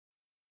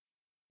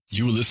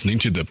You're listening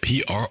to the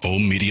P.R.O.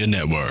 Media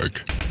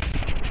Network.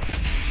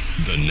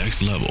 The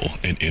next level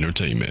in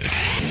entertainment.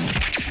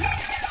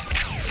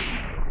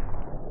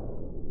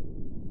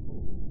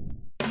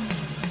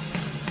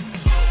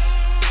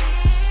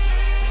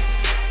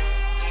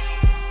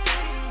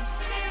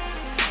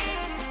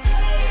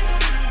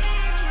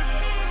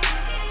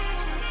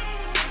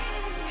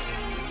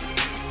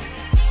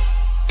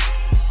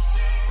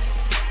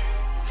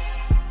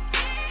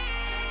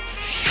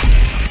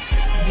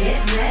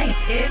 Get ready.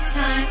 It's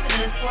time for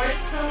the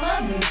Sports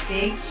Coma with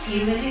Big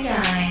Q and the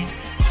guys.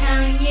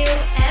 Telling you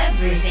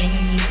everything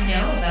you need to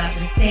know about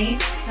the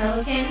Saints,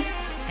 Pelicans,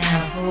 and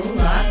a whole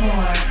lot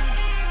more.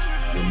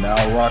 You're now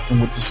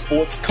rocking with the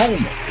Sports Coma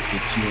with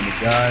Big Q and the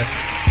guys.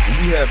 And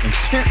we have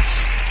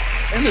intense,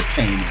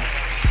 entertaining,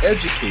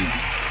 educating,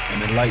 and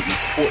enlightening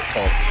sport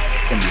talk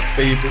from your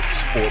favorite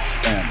sports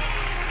family.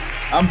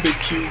 I'm Big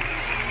Q,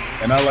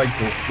 and I'd like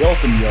to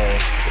welcome y'all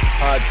to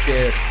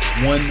podcast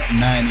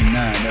 199.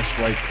 That's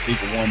right, the big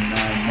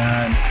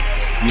 199.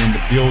 We're in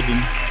the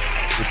building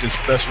with this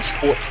special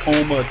Sports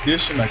Coma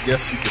edition. I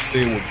guess you could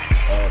say we're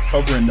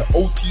covering the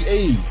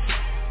OTAs.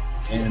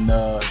 And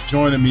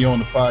joining me on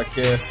the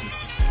podcast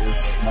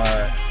is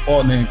my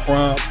partner in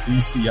crime,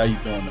 DC. How you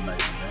doing tonight,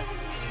 man?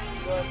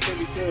 Well,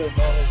 pretty good,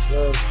 man. It's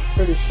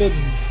pretty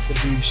fitting to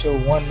be show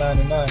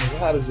 199. As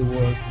hot as it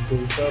was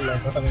today, it felt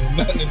like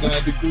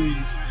 199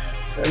 degrees.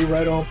 So you're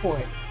right on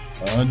point.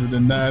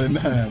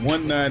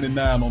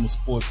 199 on the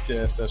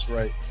Sportscast. That's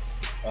right.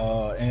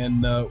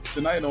 And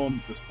tonight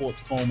on the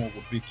Sports Coma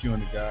with Big Q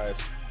and the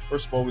guys.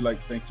 First of all, we'd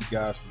like to thank you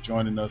guys for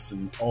joining us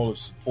and all the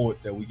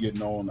support that we're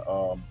getting on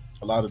a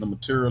lot of the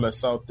material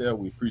that's out there.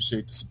 We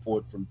appreciate the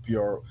support from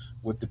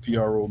the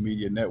P.R.O.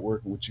 Media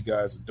Network and what you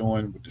guys are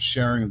doing with the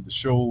sharing of the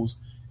shows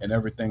and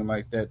everything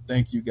like that.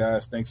 Thank you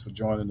guys. Thanks for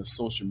joining the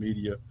social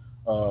media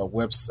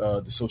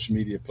the social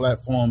media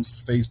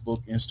platforms,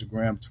 Facebook,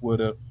 Instagram,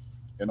 Twitter,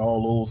 and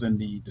all those in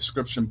the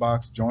description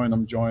box.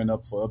 Join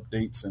up for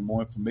updates and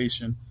more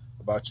information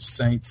about your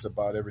Saints,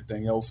 about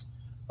everything else.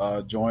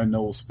 Join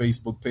those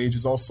Facebook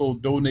pages. Also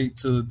donate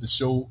to the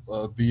show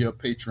via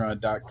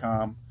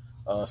patreon.com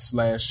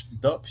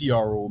 /the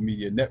P.R.O.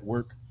 Media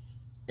Network,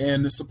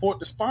 and to support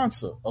the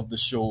sponsor of the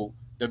show,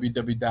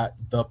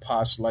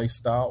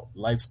 www.theposhlifestyle,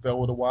 life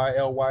spelled with a Y,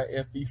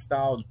 L-Y-F-E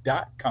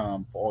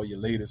style.com for all your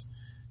latest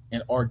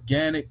and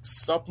organic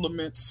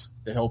supplements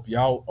to help you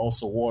out.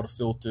 Also water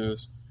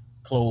filters,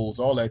 clothes,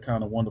 all that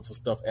kind of wonderful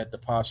stuff at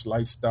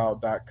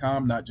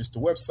theposhlifestyle.com. Not just the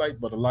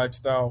website, but a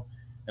lifestyle.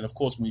 And of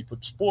course, when you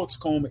put Sports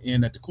Coma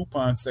in at the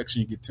coupon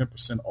section, you get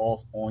 10%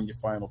 off on your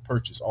final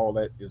purchase. All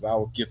that is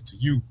our gift to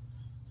you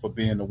for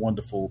being the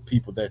wonderful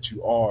people that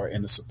you are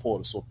and the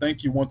supporters. So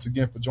thank you once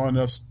again for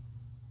joining us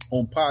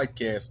on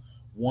podcast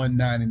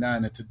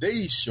 199. And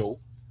today's show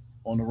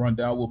on the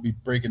rundown, we'll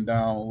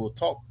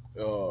talk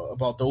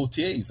about the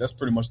OTAs. That's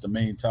pretty much the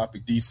main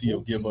topic. DC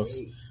will give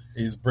us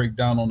his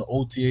breakdown on the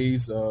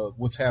OTAs,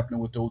 what's happening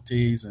with the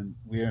OTAs, and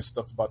we're hearing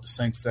stuff about the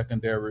Saints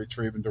secondary,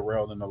 Traven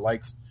Durrell and the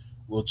likes.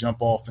 We'll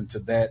jump off into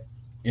that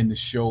in the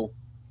show.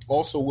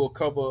 Also, we'll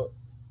cover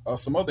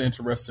some other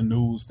interesting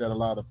news that a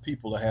lot of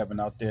people are having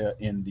out there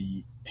in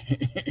the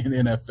in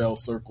NFL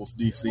circles,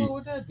 DC. What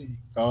would that be?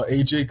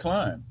 AJ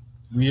Klein.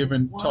 We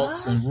having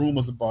talks and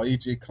rumors about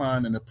AJ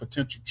Klein and a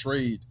potential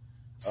trade.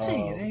 Say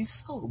it ain't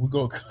so. We're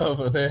going to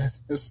cover that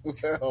as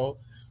well.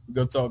 We're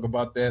going to talk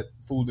about that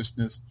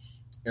foolishness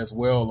as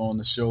well on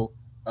the show.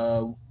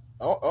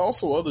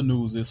 Also, other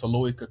news is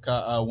Haloi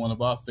Kakaa, one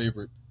of our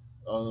favorite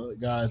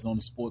guys on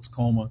the Sports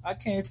Coma. I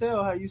can't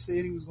tell how you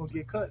said he was going to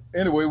get cut.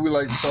 Anyway, we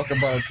like to talk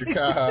about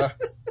Kakaa.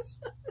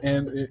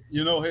 And, hey,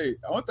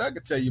 one thing I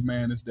can tell you,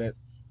 man, is that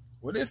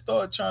when they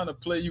start trying to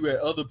play you at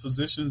other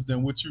positions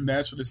than what you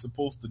naturally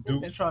supposed to do.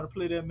 They're trying to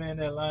play that man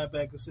at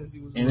linebacker since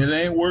he was. And it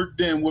ain't worked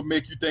then. What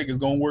make you think it's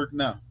going to work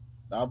now?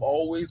 I've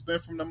always been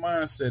from the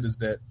mindset is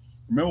that,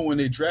 remember when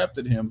they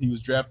drafted him, he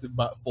was drafted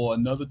for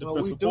another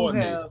defensive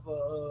coordinator. We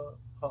do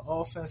have an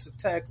offensive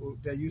tackle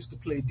that used to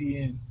play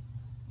DN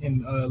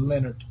in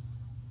Leonard.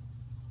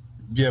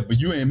 Yeah, but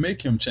you ain't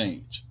make him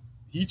change.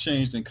 He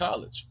changed in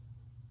college.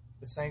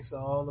 The Saints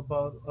are all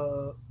about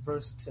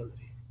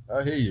versatility.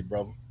 I hear you,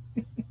 brother.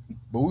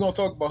 But we're going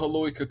to talk about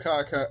Haloi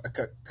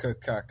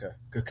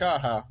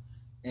Kakaa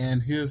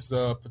and his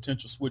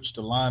potential switch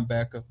to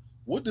linebacker.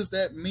 What does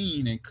that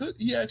mean? And could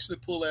he actually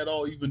pull that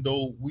off, even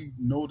though we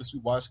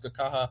watched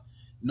Kakaa,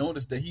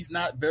 notice that he's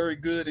not very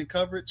good in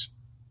coverage?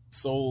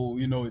 So,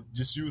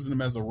 just using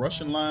him as a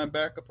Russian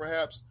linebacker,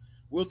 perhaps.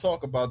 We'll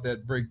talk about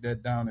that, break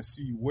that down, and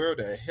see where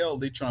the hell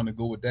they're trying to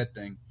go with that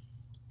thing.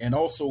 And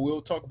also,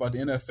 we'll talk about the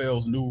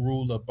NFL's new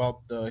rule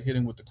about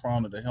hitting with the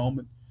crown of the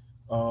helmet.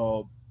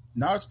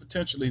 Now it's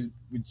potentially,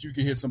 you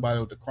can hit somebody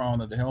with the crown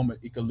of the helmet,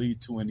 it could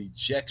lead to an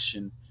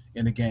ejection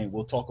in the game.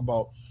 We'll talk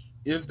about,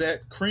 is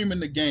that creaming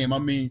the game? I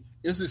mean,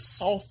 is it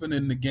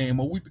softening the game?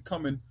 Are we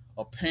becoming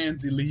a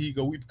pansy league?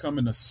 Are we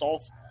becoming a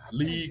soft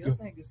league? I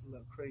think it's a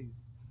little crazy.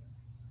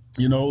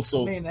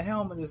 So. I mean, the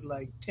helmet is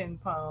like 10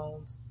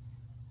 pounds.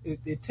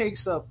 It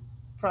takes up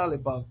probably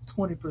about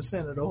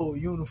 20% of the whole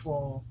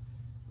uniform.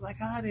 like,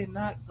 how are they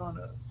not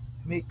gonna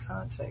make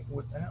contact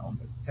with the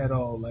helmet at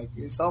all? Like,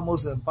 it's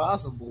almost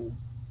impossible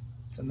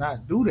to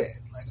not do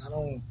that. Like, I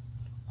don't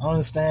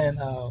understand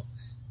how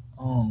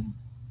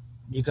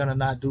you're gonna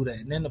not do that.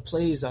 And then the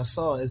plays I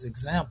saw as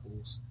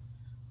examples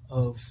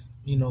of,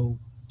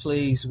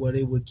 plays where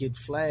they would get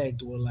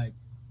flagged were like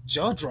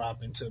jaw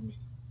dropping to me.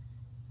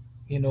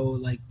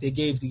 Like they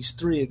gave these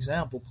 3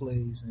 example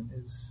plays, and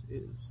it's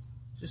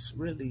just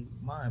really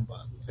mind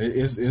boggling.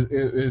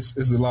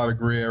 It's a lot of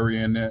gray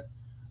area in that.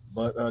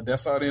 But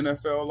that's how the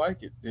NFL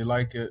like it. They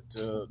like it.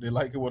 They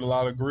like it with a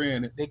lot of gray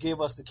in it. They gave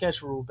us the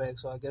catch rule back,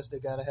 so I guess they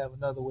got to have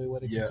another way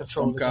where they can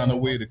control some the kind game.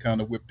 of way to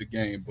kind of whip the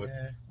game. But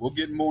we'll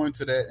get more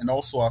into that. And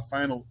also, our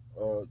final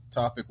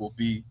topic will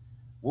be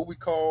what we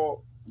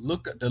call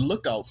the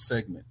lookout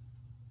segment.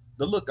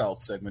 The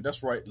lookout segment.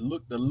 That's right.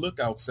 The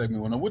lookout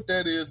segment. Now, what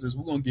that is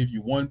we're going to give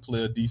you one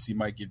player. DC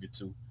might give you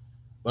 2,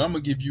 but I'm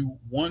going to give you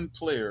one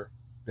player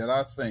that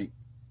I think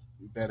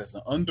that is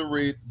an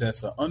underrated.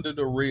 That's an under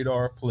the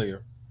radar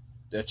player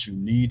that you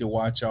need to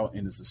watch out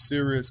and is a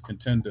serious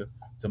contender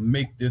to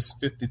make this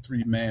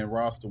 53-man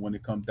roster when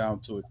it comes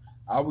down to it.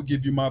 I will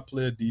give you my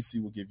player.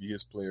 DC will give you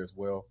his player as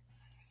well.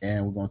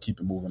 And we're going to keep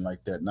it moving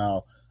like that.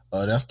 Now,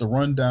 that's the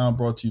rundown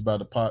brought to you by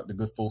the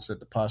good folks at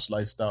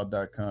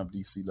theposhlifestyle.com.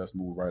 DC, let's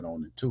move right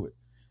on into it.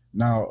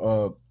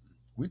 Now,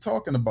 we're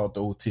talking about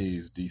the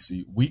OTAs,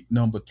 DC. Week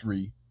number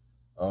 3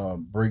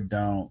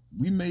 breakdown.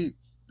 We made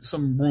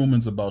some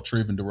rumors about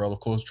Traven Durrell. Of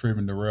course,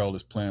 Traven Durrell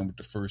is playing with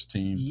the first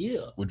team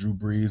with Drew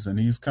Brees, and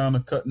he's kind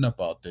of cutting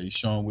up out there. He's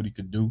showing what he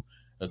could do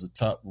as a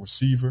top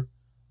receiver,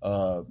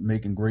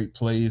 making great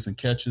plays and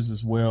catches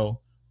as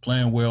well,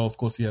 playing well. Of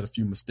course, he had a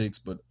few mistakes,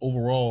 but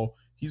overall,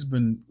 he's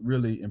been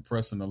really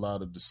impressing a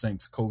lot of the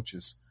Saints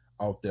coaches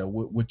out there.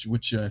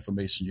 What's your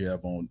information you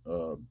have on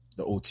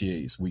the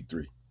OTAs week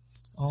 3?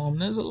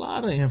 There's a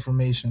lot of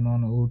information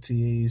on the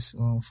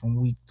OTAs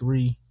from week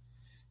 3.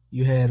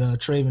 You had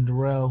Traven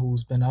Durrell,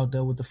 who's been out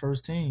there with the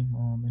first team,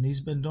 and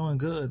he's been doing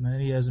good, man.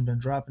 He hasn't been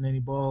dropping any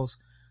balls.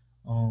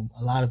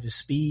 A lot of his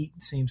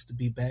speed seems to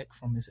be back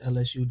from his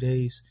LSU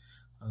days.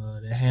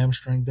 The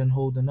hamstring been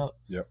holding up.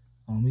 Yep.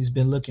 He's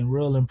been looking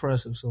real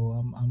impressive, so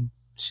I'm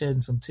shedding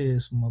some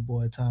tears for my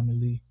boy Tommy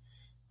Lee.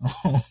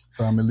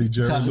 Tommy Lee,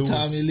 Jerry Lewis.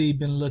 Tommy Lee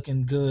been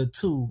looking good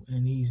too,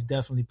 and he's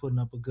definitely putting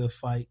up a good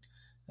fight.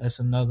 That's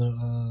another,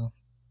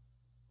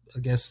 I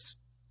guess,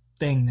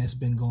 thing that's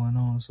been going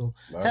on. So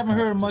haven't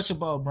heard much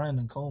about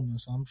Brandon Coma,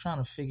 so I'm trying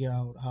to figure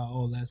out how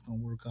all that's going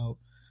to work out.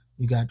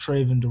 You got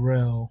Traven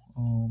Durrell,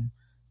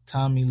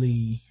 Tommy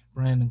Lee,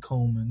 Brandon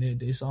Coma.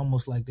 It's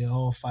almost like they're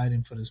all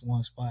fighting for this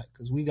one spot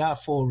because we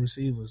got 4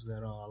 receivers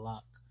that are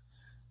locked.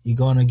 You're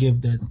going to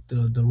give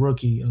the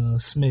rookie,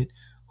 Smith,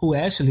 who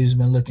actually has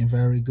been looking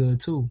very good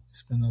too.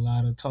 It's been a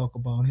lot of talk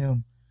about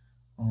him.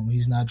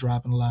 He's not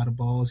dropping a lot of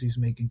balls. He's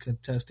making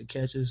contested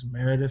catches.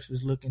 Meredith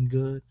is looking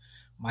good.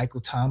 Michael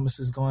Thomas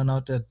is going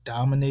out there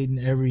dominating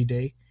every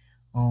day.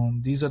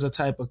 These are the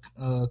type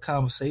of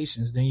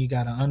conversations. Then you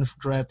got an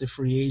undrafted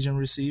free agent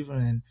receiver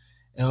and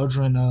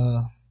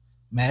Eldrin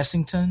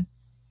Massington.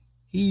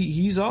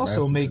 He's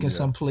also making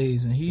some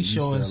plays, and he's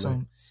showing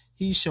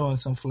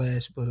some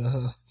flash. But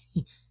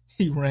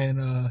he ran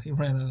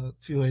a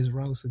few of his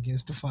routes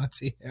against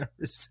Devontae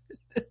Harris.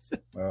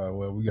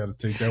 Well, we got to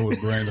take that with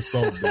a grain of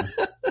salt, then.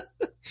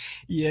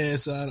 Yeah,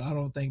 so I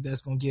don't think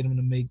that's gonna get him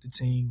to make the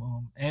team.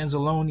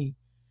 Anzalone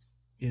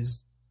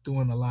is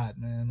doing a lot,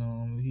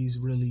 man. He's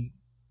really,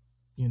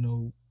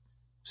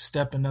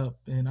 stepping up,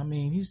 and I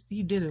mean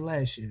he did it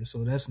last year,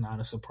 so that's not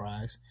a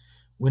surprise.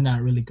 We're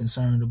not really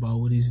concerned about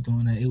what he's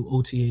doing at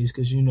OTAs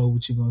because you know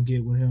what you're gonna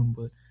get with him.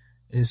 But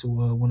it's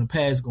when the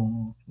pads go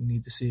on, we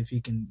need to see if he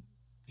can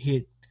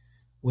hit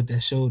with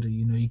that shoulder.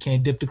 You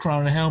can't dip the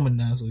crown of the helmet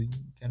now, so you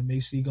gotta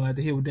make sure you're gonna have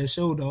to hit with that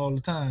shoulder all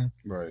the time,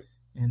 right?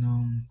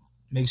 And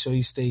make sure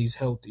he stays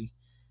healthy.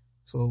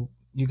 So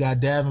you got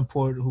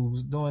Davenport,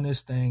 who's doing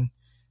this thing.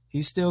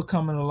 He's still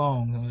coming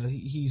along.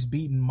 He's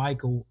beating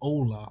Michael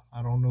Ola.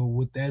 I don't know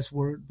what that's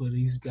worth, but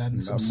he's gotten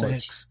some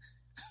sacks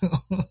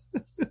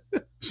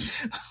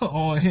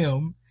on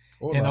him.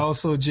 Ola. And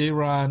also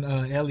J-Ron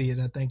Elliott,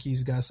 I think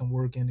he's got some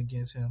work in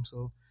against him.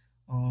 So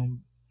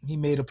he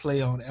made a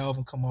play on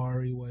Alvin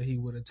Kamara where he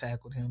would have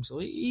tackled him. So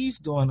he's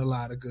doing a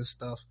lot of good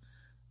stuff.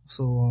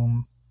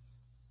 So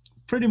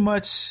pretty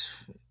much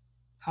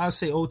I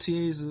say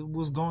OTAs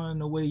was going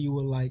the way you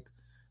would like.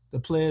 The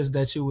players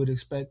that you would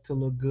expect to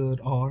look good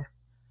are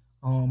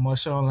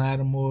Marshawn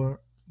Lattimore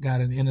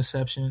got an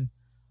interception.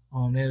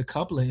 They had a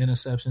couple of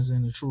interceptions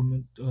in the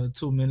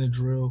 2-minute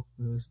drill.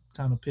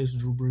 Kind of pissed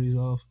Drew Brees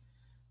off.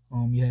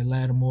 You had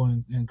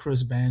Lattimore and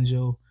Chris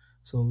Banjo.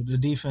 So the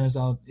defense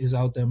is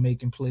out there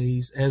making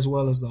plays as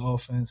well as the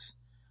offense.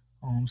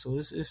 So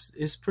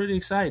it's pretty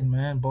exciting,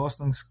 man.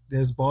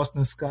 There's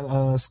Boston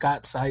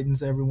Scott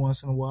sightings every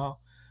once in a while.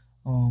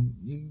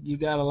 You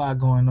got a lot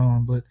going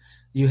on, but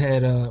you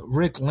had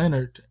Rick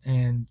Leonard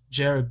and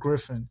Jared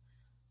Griffin.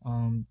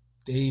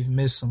 They've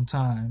missed some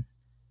time.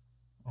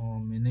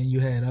 And then you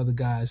had other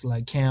guys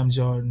like Cam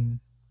Jordan,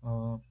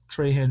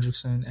 Trey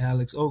Hendrickson,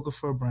 Alex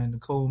Okafor, Brandon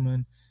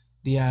Coleman,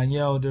 Deion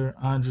Yelder,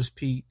 Andres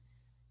Pete,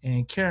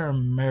 and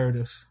Karen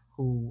Meredith,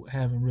 who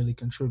haven't really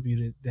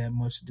contributed that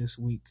much this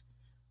week.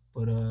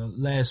 But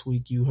last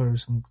week you heard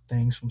some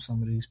things from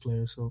some of these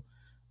players. So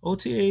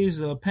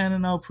OTAs are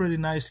panning out pretty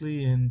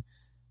nicely. And,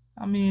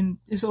 I mean,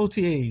 it's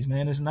OTAs,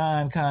 man. It's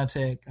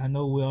non-contact. I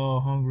know we're all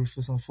hungry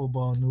for some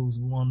football news.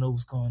 We want to know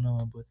what's going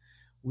on, but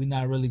we're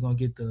not really going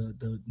to get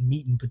the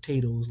meat and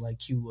potatoes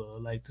like you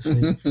like to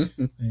say.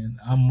 And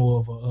I'm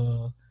more of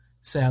a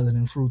salad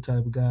and fruit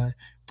type of guy.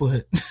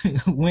 But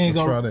we ain't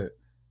going to try that.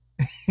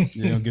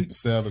 You don't get the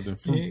salad and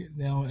fruit.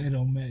 It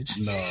don't match.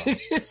 No.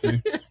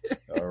 See?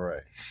 All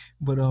right.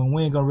 But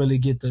we ain't going to really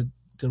get the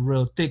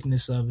real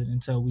thickness of it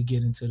until we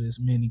get into this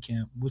mini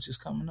camp, which is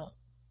coming up.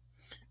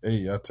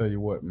 Hey, I'll tell you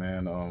what,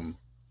 man.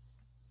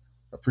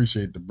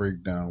 Appreciate the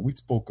breakdown. We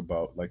spoke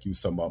about, like you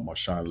was talking about,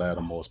 Marshawn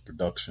Lattimore's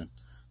production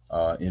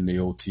in the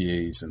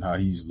OTAs and how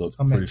he's looked.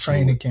 I'm at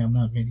training camp,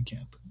 not mini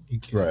camp.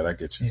 Right, I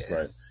get you. Yeah.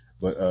 Right.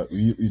 But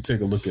you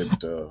take a look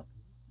at a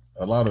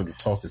lot of the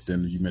talkers.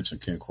 Then you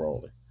mentioned Ken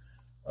Crawley.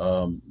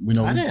 I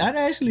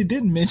actually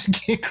didn't mention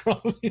Ken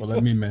Crawley. Well,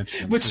 let me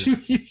mention him. But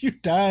you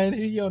died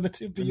here on the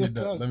tip of your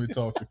tongue. Let me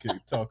talk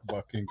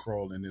about Ken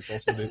Crawley. And it's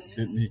also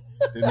didn't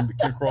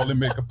Ken Crawley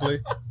make a play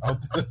out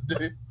the other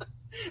day?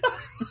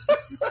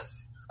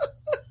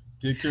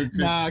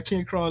 Nah,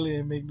 Ken Crawley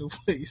didn't make no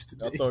plays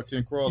today. I thought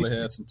Ken Crawley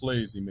had some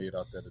plays he made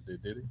out there today,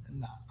 did he?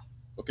 Nah.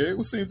 Okay,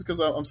 it seems because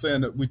I'm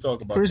saying that we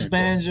talk about Chris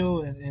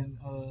Banjo and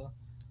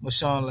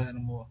Marshawn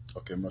Lattimore.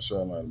 Okay,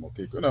 Marshawn Lattimore.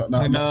 Okay, good.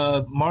 And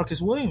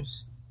Marcus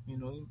Williams. He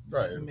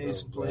made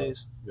some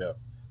plays. Yeah.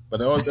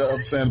 But all that I'm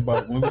saying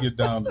about when we get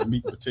down to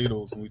meat and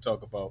potatoes and we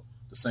talk about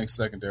the Saints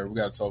secondary, we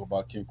got to talk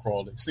about Ken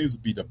Crawley. It seems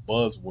to be the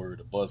buzzword,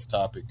 the buzz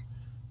topic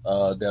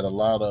that a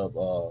lot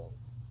of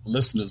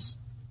listeners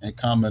and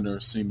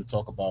commenters seem to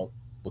talk about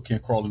with Ken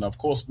Crawley. Now, of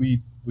course,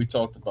 we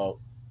talked about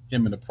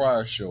him in the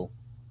prior show.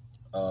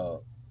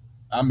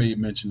 I made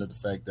mention of the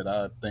fact that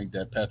I think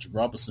that Patrick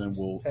Robinson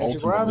will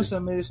Patrick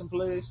Robinson made some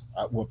plays.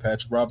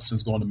 Patrick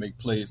Robinson's going to make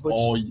plays you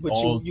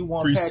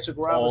want Patrick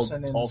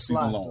Robinson in the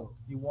slot, though.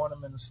 You want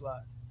him in the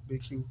slot,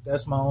 Big Q.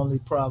 That's my only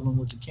problem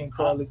with the Ken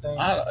Crawley thing.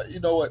 You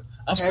know what?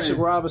 Patrick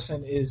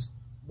Robinson is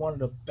one of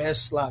the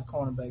best slot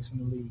cornerbacks in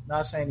the league.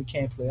 Not saying he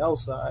can't play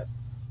outside,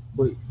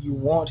 but you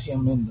want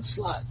him in the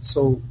slot.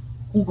 So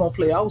who gonna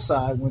play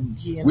outside when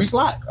he in the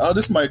slot?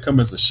 This might come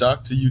as a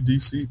shock to you,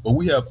 DC, but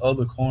we have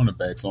other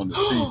cornerbacks on the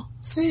team.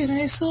 Say it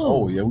ain't so.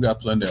 Oh yeah, we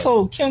got plenty.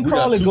 So Ken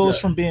Crawley goes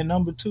from being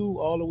number 2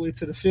 all the way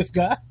to the 5th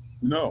guy.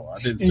 No, I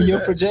didn't say in your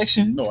that.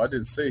 projection. No, I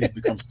didn't say he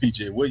becomes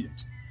PJ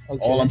Williams.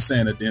 Okay. All I'm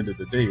saying at the end of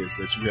the day is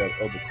that you have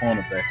other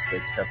cornerbacks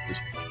that have to,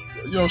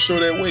 show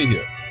that way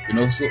here.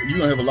 So you're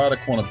gonna have a lot of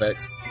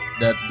cornerbacks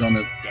that you're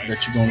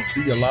gonna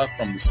see a lot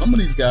from. Some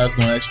of these guys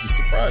gonna actually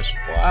surprise you.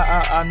 Well,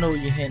 I know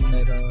you're hinting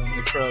at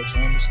Latrell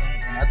Jameson,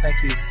 and I think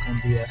he's gonna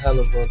be a hell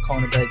of a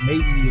cornerback,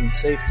 maybe even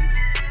safety.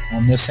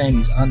 They're saying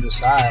he's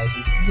undersized.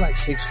 He's like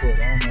 6 foot.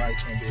 I don't know how he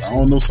can't be a safety. I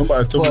don't know.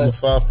 Somebody told me he was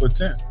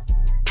 5'10".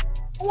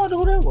 I wonder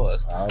who that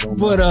was. I don't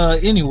know. But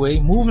anyway,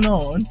 moving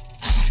on.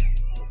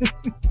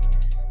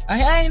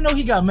 I didn't know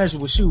he got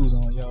measured with shoes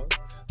on, y'all.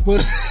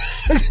 But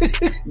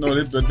no,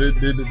 they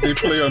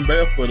play on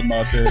barefooted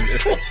out there.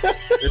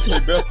 They play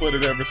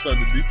barefooted every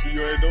Sunday. DC,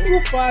 you ain't know? He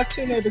was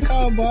 5'10" at the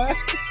combine.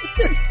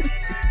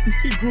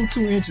 He grew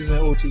 2 inches in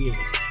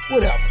OTAs.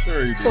 Whatever.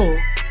 Sure he did. So,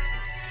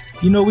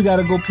 we got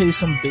to go pay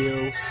some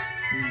bills.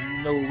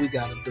 You know what we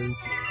got to do.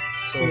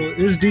 So,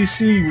 it's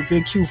DC with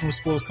Big Q from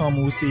Sports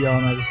Coma. We'll see y'all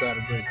on the other side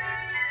of the break.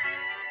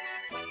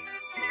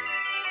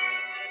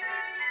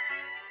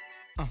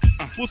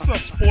 What's up,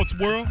 sports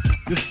world?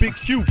 This Big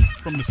Q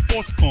from the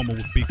Sports Coma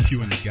with Big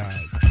Q and the guys.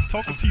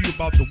 Talking to you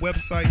about the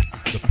website,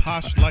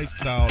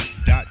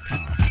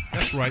 theposhlifestyle.com.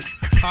 That's right,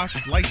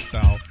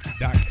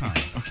 poshlifestyle.com.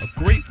 A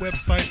great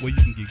website where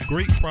you can get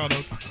great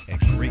products at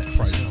great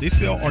prices. They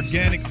sell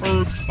organic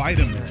herbs,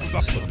 vitamins,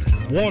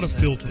 supplements, water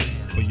filters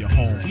for your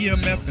home,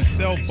 EMF and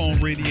cell phone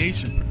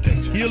radiation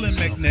protection, healing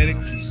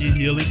magnetics and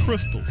healing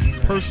crystals,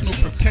 personal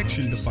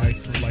protection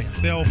devices like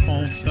cell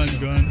phones, stun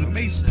guns, and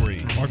mace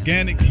sprays,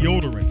 organic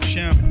deodorants,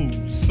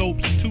 shampoos,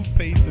 soaps,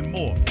 toothpaste, and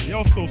more. They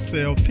also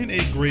sell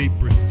 10A grade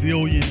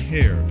Brazilian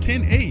hair.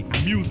 10A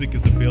music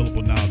is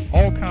available now.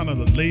 All kind of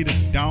the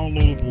latest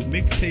downloadable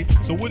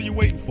mixtapes. So what are you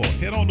waiting for?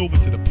 Head on over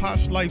to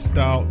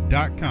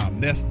theposhlifestyle.com.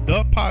 That's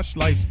the Posh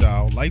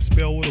Lifestyle, life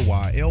spelled with a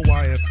Y,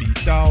 LYFE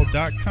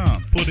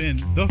style.com. Put in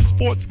the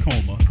Sports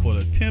Coma for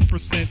the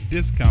 10%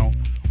 discount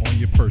on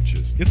your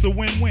purchase. It's a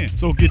win-win.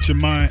 So get your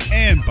mind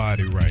and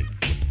body right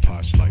with the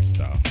Posh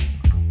Lifestyle.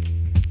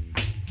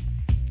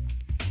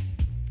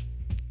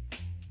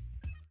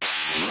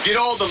 Get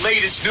all the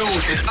latest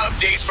news and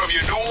updates from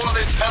your New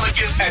Orleans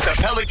Pelicans at the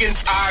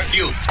Pelicans Eye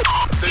View,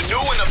 the new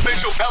and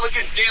official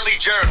Pelicans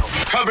Daily Journal,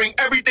 covering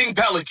everything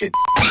Pelicans.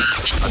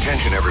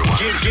 Attention, everyone.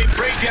 Get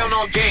breakdown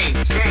on games,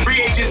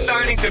 free agent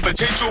signings, and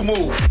potential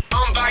moves.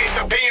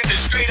 Unbiased opinions and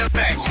straight up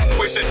facts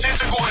with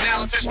statistical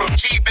analysis from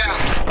G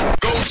Valley.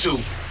 Go to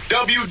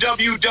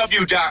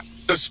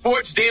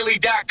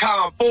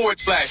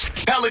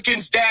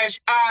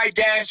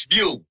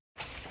www.thesportsdaily.com/Pelicans-I-View.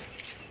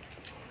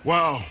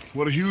 Wow,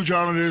 what a huge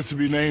honor it is to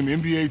be named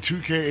NBA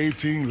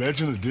 2K18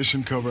 Legend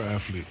Edition cover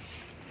athlete.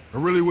 I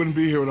really wouldn't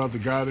be here without the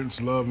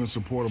guidance, love, and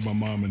support of my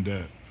mom and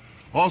dad.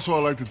 Also,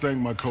 I'd like to thank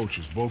my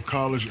coaches, both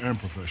college and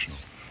professional.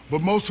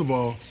 But most of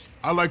all,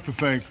 I'd like to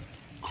thank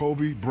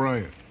Kobe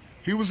Bryant.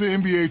 He was the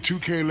NBA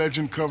 2K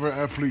Legend cover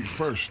athlete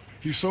first.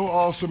 He's so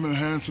awesome and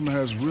handsome and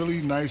has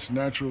really nice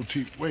natural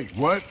teeth. Wait,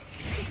 what?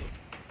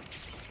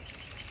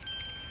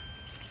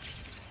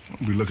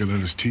 I'll be looking at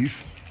his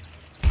teeth.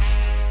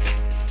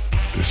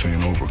 This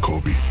ain't over,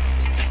 Kobe.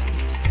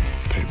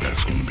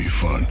 Payback's gonna be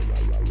fun.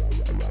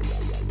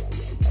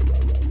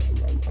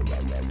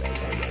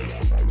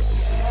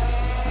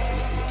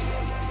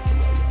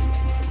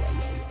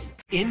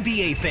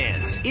 NBA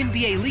fans,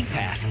 NBA League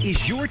Pass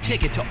is your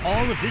ticket to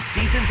all of this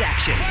season's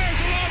action.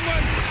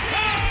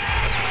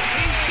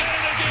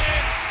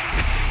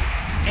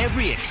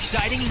 Every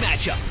exciting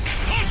matchup.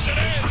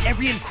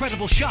 Every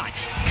incredible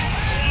shot.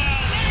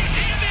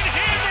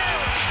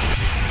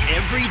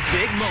 Every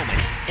big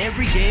moment,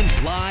 every game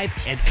live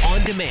and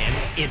on demand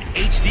in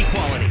HD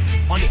quality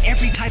on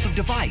every type of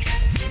device.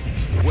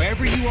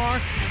 Wherever you are,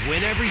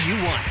 whenever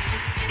you want.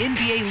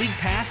 NBA League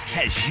Pass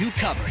has you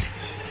covered.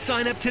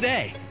 Sign up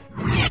today.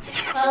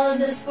 Follow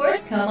the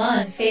Sports Coma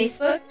on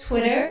Facebook,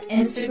 Twitter,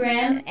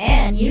 Instagram,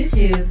 and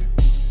YouTube.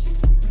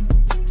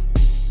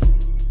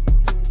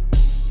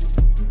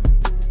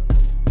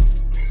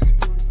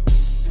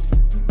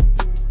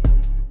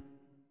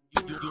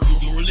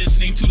 You're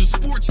listening to the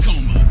Sports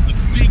Coma with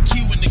Big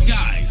Q and the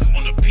guys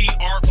on the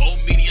P.R.O.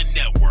 Media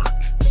Network.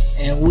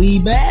 And we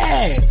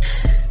back.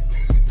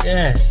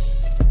 Yeah.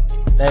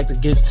 Back to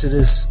get to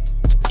this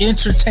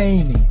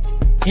entertaining,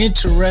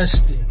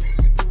 interesting,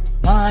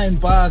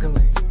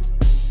 mind-boggling,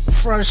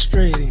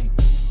 frustrating,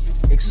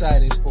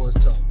 exciting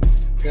sports talk.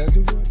 Did I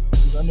do that?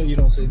 Because I know you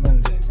don't say none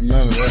of that.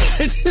 None of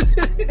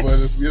that. But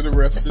it's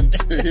interesting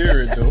to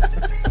hear it, though.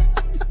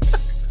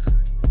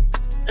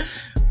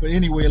 But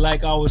anyway,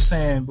 like I was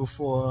saying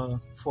before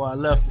I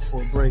left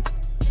before break,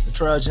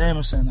 Latrell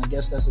Jameson, I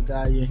guess that's the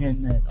guy you're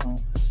hinting at.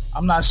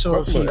 I'm not sure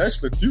if he's...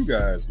 Actually, a few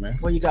guys, man.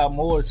 Well, you got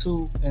Moore,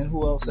 too, and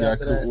who else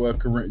after that? Well,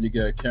 you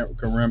got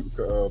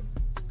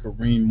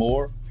Kareem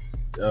Moore.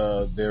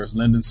 There's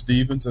Lyndon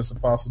Stevens. That's a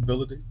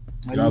possibility.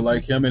 I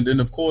like him. And then,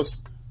 of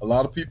course, a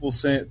lot of people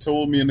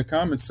told me in the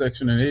comment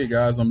section, and hey,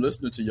 guys, I'm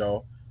listening to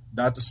y'all,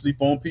 not to sleep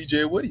on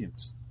P.J.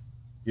 Williams.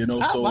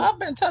 I've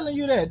been telling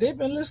you that. They've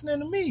been listening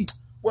to me.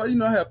 Well,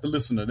 I have to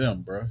listen to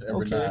them, bro.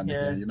 Every now and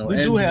again, we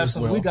do have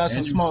some. Well. We got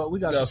some smart.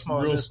 We got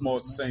some real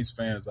smart Saints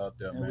fans out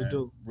there, man. We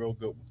do real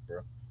good ones,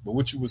 bro. But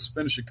what you was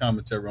finish your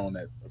commentary on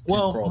that?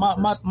 Well,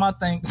 my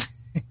thing,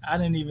 I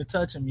didn't even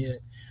touch him yet.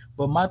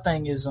 But my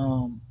thing is,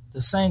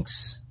 the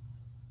Saints.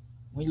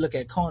 When you look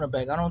at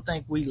cornerback, I don't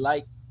think we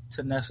like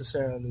to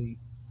necessarily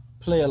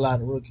play a lot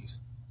of rookies.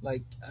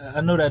 Like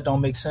I know that don't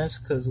make sense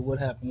because of what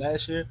happened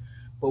last year,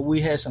 but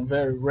we had some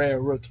very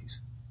rare rookies.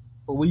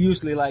 But we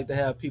usually like to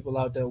have people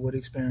out there with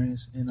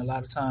experience, and a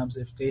lot of times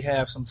if they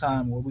have some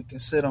time where we can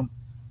sit them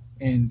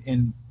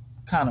and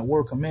kind of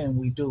work them in,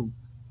 we do.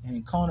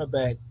 And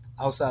cornerback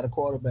outside of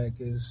quarterback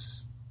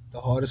is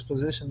the hardest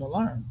position to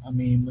learn. I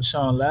mean,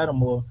 Marshawn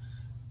Lattimore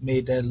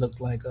made that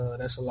look like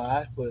that's a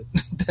lie, but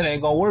that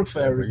ain't gonna work for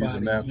everybody. He's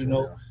a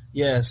natural,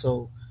 Yeah.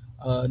 So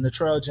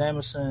Latrell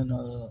Jameson,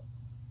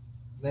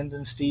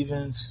 Lyndon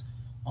Stevens,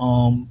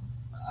 Moore.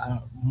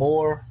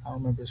 I don't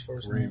remember his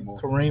first name.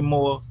 Kareem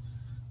Moore.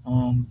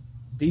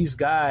 These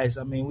guys,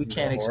 I mean, we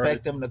can't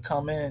expect them to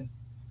come in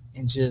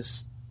and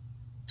just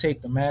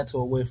take the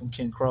mantle away from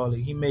Ken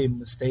Crawley. He made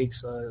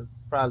mistakes,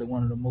 probably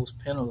one of the most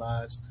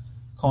penalized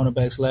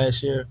cornerbacks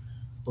last year,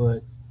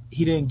 but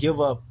he didn't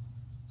give up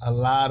a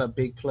lot of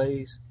big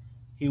plays.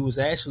 He was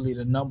actually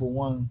the number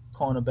one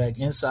cornerback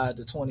inside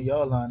the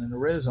 20-yard line in the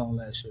red zone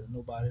last year.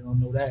 Nobody don't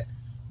know that,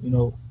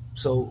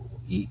 So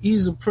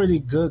he's a pretty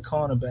good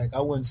cornerback.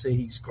 I wouldn't say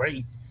he's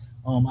great.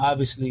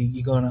 Obviously,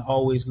 you're going to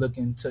always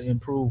looking to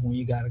improve when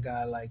you got a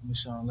guy like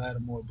Marshawn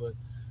Lattimore, but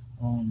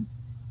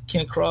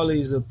Kent Crawley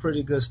is a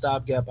pretty good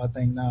stopgap, I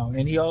think, now.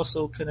 And he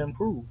also can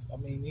improve. I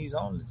mean,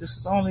 this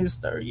is only his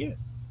third year.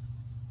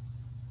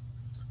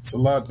 It's a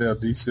lot there,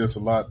 DC. It's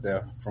a lot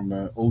there from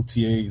the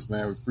OTAs,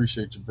 man. We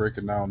appreciate you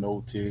breaking down the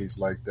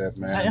OTAs like that,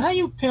 man. How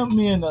you pimp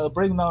me in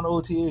breaking down the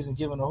OTAs and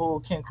giving the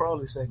whole Ken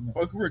Crawley segment?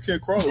 Well, Ken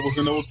Crawley was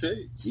in the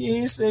OTAs. He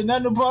ain't said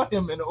nothing about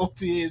him in the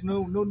OTAs.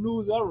 No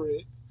news I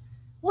read.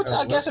 Which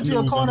I guess if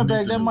you're a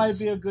cornerback, that might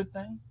be a good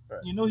thing.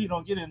 Right. He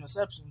don't get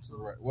interceptions. So.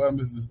 Right. Well,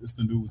 it's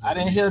the news. I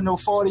didn't hear no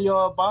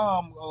 40-yard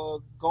bomb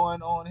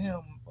going on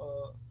him.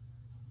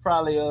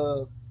 Probably,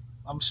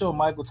 I'm sure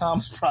Michael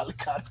Thomas probably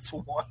caught it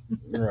for one.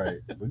 Right.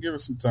 But give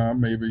it some time.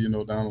 Maybe,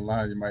 down the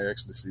line you might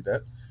actually see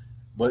that.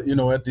 But,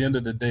 at the end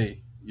of the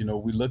day,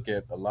 we look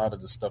at a lot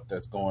of the stuff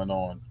that's going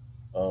on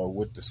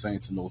with the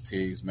Saints and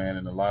OTAs, man,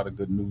 and a lot of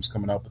good news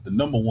coming out. But the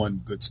number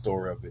one good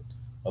story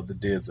of the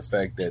day is the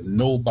fact that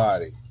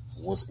nobody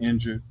was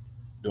injured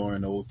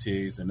during the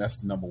OTAs, and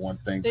that's the number one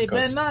thing. They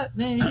better not.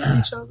 They ain't hitting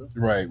each other.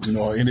 Right.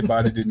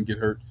 Anybody didn't get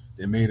hurt.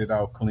 They made it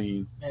out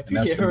clean. If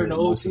you get hurt in the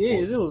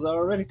OTAs, it was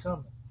already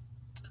coming.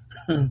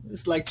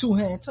 It's like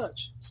two-hand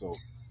touch. So,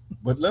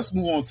 but let's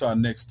move on to our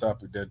next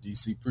topic. That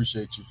DC,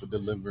 appreciate you for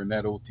delivering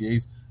that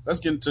OTAs. Let's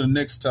get into the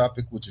next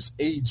topic, which is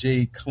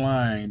AJ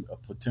Klein, a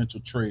potential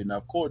trade. Now,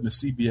 according to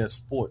CBS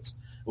Sports,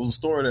 it was a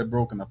story that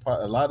broke, and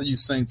a lot of you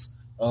Saints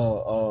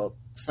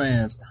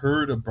fans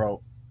heard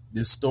about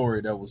this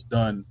story that was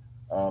done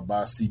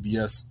by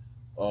CBS,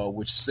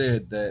 which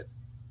said that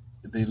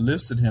they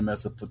listed him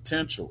as a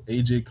potential.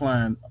 AJ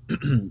Klein,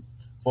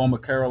 former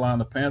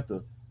Carolina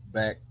Panther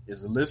back,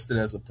 is listed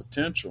as a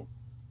potential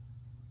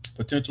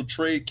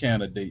trade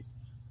candidate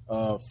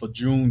for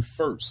June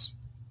 1st.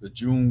 The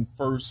June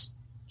 1st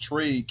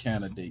trade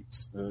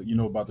candidates,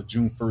 about the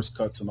June 1st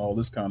cuts and all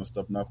this kind of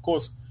stuff. Now, of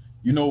course,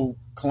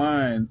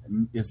 Klein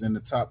is in the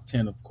top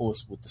 10, of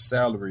course, with the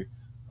salary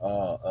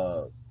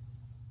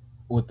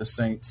with the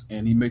Saints,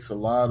 and he makes a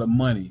lot of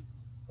money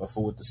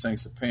for what the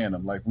Saints are paying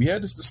him. Like, we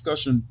had this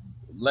discussion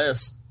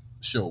last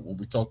show when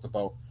we talked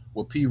about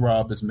what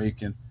P.R.O is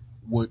making,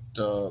 what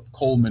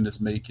Coleman is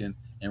making,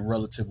 and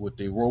relative what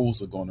their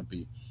roles are going to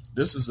be.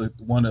 This is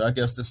I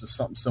guess this is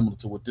something similar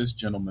to what this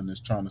gentleman is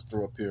trying to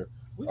throw up here.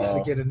 We got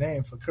to get a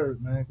name for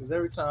Kurt, man, because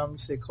every time you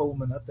say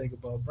Coleman, I think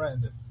about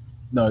Brandon.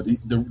 No,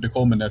 the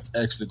Coleman that's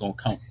actually going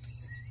to count.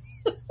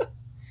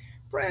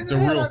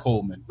 Brandon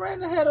Coleman.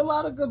 Brandon had a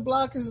lot of good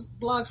blocks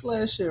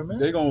last year, man.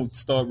 They're going to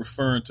start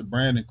referring to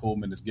Brandon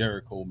Coleman as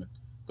Garrett Coleman,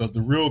 because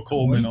the real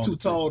Coleman... He's too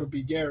tall to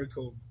be Garrett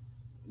Coleman.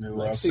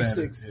 Like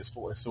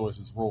 6'6". So is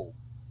his role.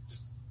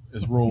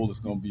 His role is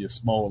going to be as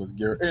small as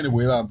Garrett.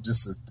 Anyway, I'm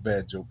just a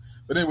bad joke.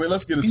 But anyway,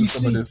 let's get into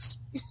some of this.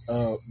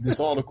 This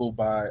article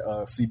by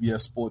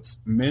CBS Sports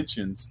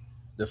mentions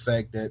the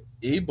fact that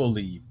they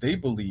believe,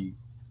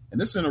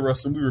 and it's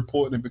interesting. We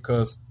reporting it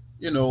because,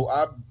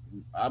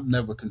 I've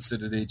never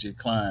considered AJ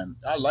Klein.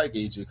 I like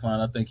AJ Klein.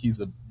 I think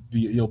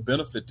he'll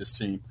benefit this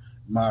team.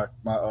 My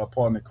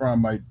partner in crime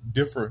might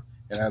differ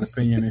in that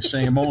opinion, and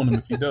shame on him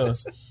if he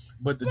does.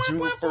 But the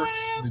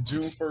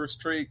June 1st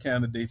trade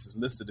candidates is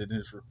listed in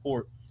his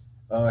report.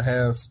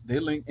 They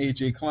link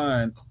AJ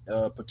Klein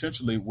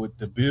potentially with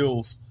the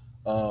Bills,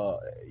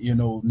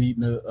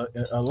 needing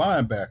a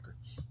linebacker,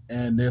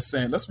 and they're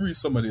saying, let's read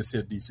some of this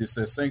here. DC, it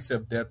says Saints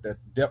have depth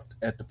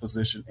at the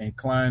position, and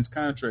Klein's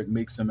contract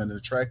makes him an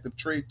attractive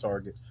trade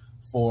target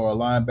for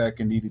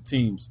linebacker needed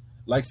teams,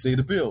 like say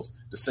the Bills.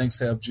 The Saints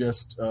have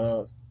just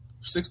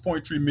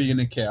 $6.3 million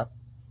in cap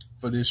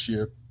for this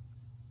year,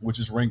 which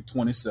is ranked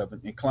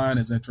 27, and Klein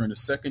is entering the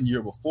second year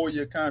of a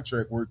 4-year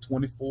contract worth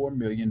 $24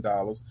 million.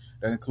 That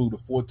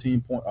includes a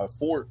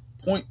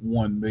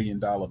 $4.1 million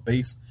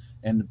base,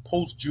 and the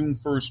post-June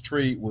 1st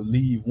trade will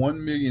leave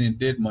 $1 million in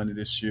dead money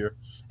this year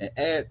and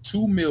add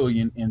 $2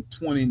 million in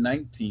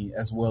 2019,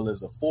 as well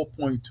as a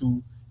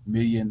 $4.2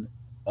 million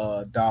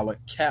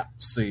cap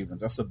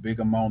savings. That's a big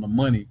amount of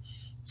money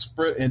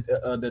spread, and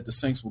that the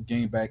Saints will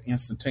gain back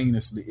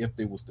instantaneously if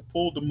they was to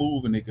pull the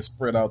move, and they could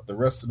spread out the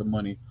rest of the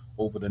money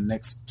over the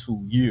next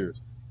 2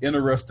 years.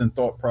 Interesting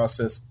thought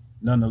process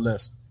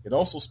nonetheless. It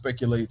also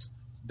speculates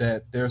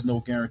that there's no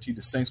guarantee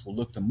the Saints will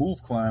look to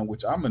move Klein,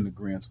 which I'm in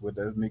agreement with.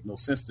 That doesn't make no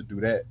sense to do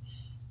that.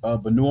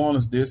 But New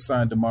Orleans did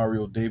sign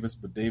Demario Davis,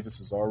 but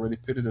Davis is already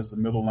pitted as a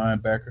middle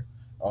linebacker.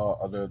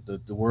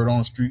 The word on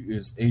the street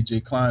is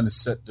AJ Klein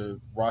is set to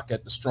rock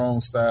at the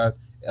strong side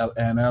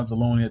and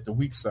Anzalone at the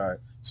weak side.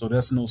 So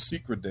that's no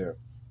secret there.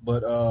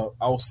 But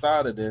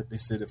outside of that, they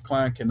said if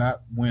Klein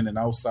cannot win an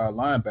outside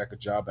linebacker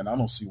job, and I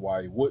don't see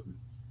why he wouldn't,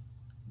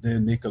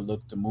 then they could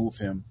look to move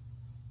him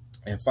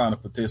and find a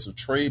potential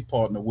trade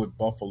partner with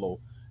Buffalo.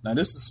 Now,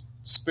 this is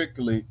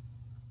speculate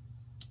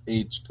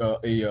I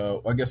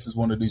guess it's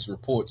one of these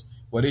reports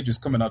where they're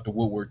just coming out the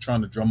woodwork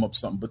trying to drum up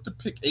something. But to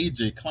pick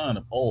AJ Klein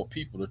of all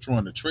people to throw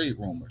in the trade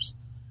rumors,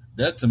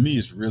 that to me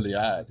is really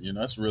odd.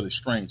 That's really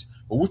strange.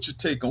 But what you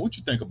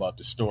think about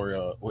the story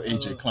with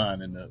AJ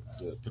Klein and the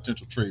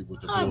potential trade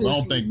with the Bills? I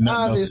don't think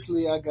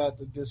obviously I got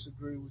to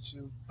disagree with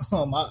you.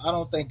 I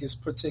don't think it's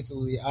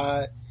particularly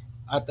odd.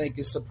 I think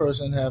it's a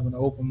person having an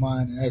open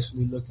mind and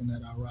actually looking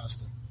at our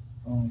roster.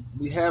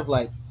 We have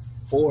like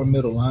 4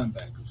 middle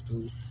linebackers,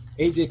 dude.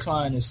 AJ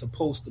Klein is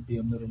supposed to be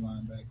a middle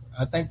linebacker.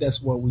 I think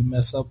that's where we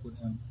mess up with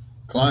him.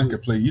 Klein can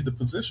play either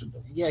position,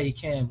 though. Yeah, he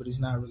can, but he's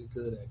not really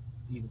good at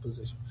either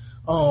position.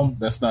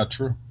 That's not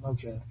true.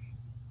 Okay.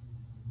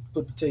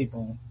 Put the tape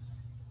on.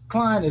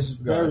 Klein is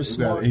very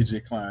smart. We got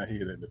AJ Klein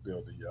here in the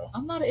building, y'all.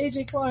 I'm not an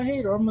AJ Klein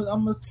hater. I'm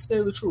going to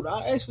tell the truth.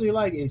 I actually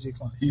like AJ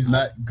Klein. He's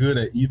not good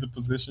at either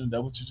position? Is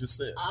that what you just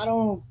said?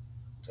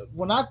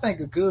 When I think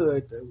of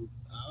good,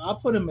 I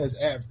put him as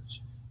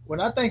average. When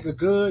I think of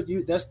good,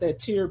 that's that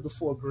tier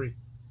before great.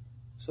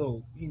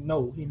 So, he's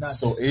not.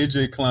 So,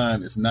 AJ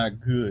Klein is not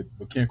good,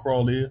 but Ken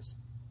Crawley is?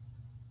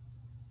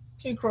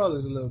 Ken Crawley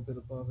is a little bit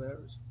above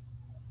average.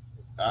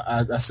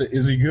 I said,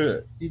 is he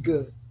good? He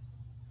good.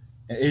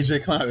 And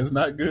AJ Klein is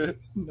not good?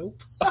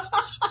 Nope.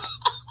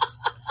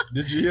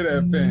 Did you hear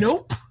that, fam?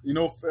 Nope.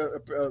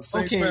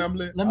 Saints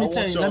family, let me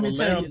tell you.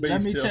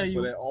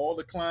 That all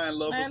the Klein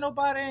lovers. Man,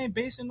 nobody ain't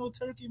basing no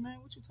turkey,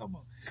 man. What you talking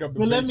about?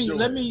 But let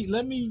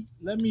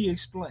me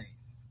explain.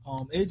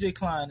 AJ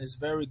Klein is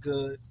very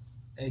good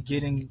at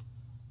getting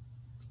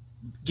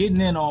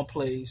getting in on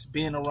plays,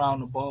 being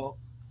around the ball.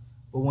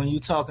 But when you're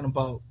talking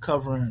about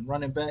covering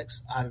running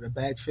backs out of the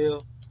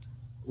backfield,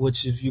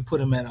 which if you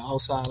put him at an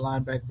outside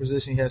linebacker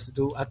position, he has to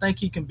do. I think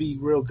he can be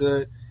real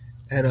good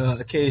at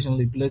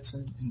occasionally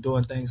blitzing and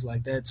doing things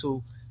like that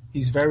too.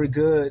 He's very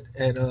good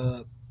at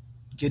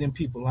getting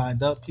people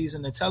lined up. He's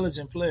an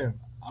intelligent player.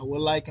 I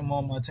would like him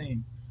on my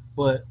team.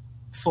 But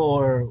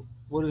for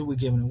what are we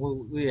giving him?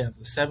 We have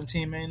a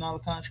 $17 million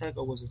contract,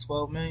 or was it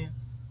 $12 million?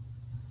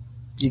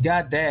 You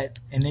got that,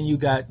 and then you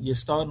got your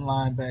starting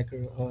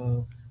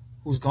linebacker,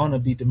 who's going to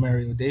be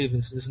Demario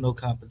Davis. There's no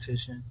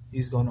competition.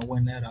 He's going to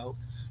win that out,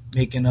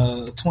 making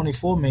a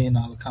 $24 million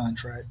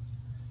contract.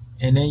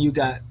 And then you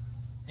got,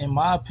 in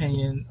my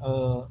opinion,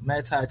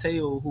 Matt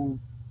Taiteo, who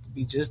could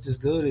be just as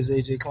good as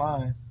A.J.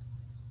 Klein,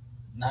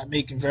 not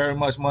making very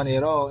much money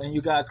at all. And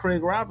you got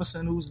Craig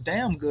Robinson, who's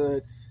damn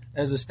good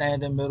as a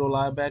standing middle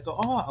linebacker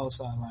or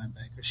outside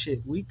linebacker. Shit,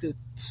 we could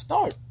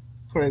start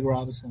Craig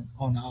Robinson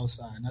on the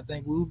outside, and I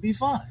think we would be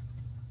fine.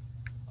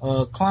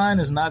 Klein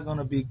is not going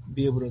to be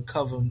able to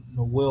cover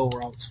the wheel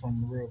routes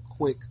from a real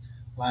quick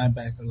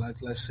linebacker like,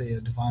 let's say,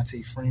 a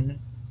Devontae Freeman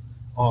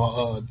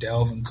or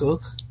Dalvin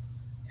Cook.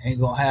 Ain't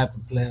going to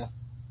happen, player.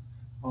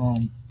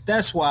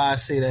 That's why I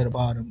say that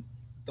about him.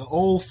 The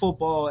old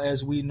football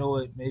as we know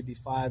it maybe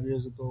 5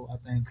 years ago, I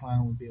think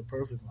Klein would be a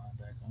perfect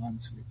linebacker,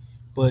 honestly.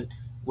 But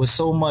with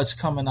so much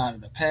coming out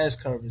of the pass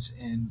coverage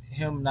and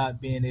him not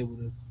being able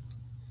to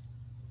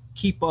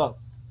keep up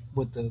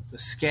with the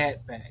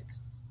scat back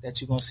that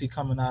you're going to see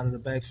coming out of the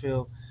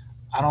backfield,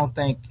 I don't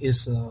think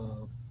it's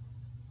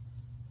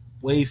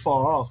way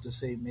far off to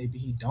say maybe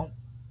he don't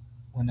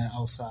win that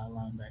outside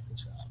linebacker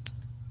job.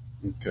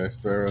 Okay,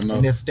 fair enough.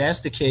 And if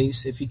that's the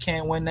case, if he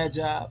can't win that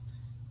job,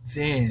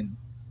 then,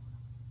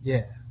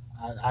 yeah,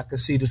 I could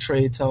see the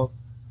trade talk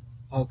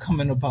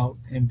coming about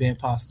and being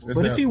possible.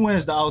 But if he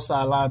wins the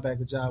outside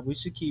linebacker job, we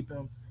should keep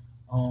him.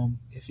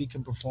 If he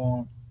can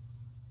perform,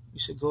 we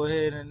should go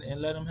ahead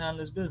and let him handle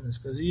his business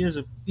because he is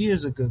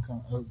a good,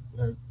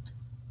 a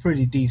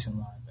pretty decent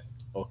linebacker.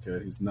 Okay,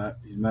 he's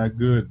not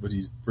good, but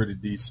he's pretty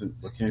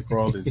decent. But Ken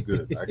Crawley is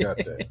good. I got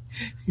that.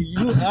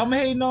 I'm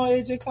hating on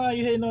A.J. Klein.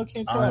 You hating on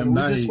Ken Crawley. I am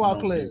not hating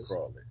on players. Ken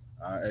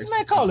Crawley.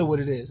 Man, call it what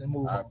it is and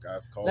move on.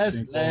 Let's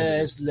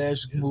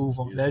move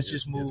on. Let's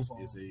just move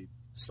on. He's a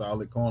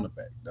solid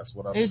cornerback. That's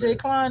what I'm A.J. saying.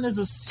 Klein is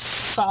a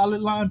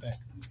solid linebacker.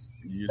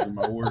 Using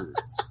my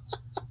words.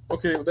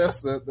 Okay, well,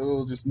 that's that.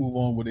 We'll just move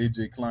on with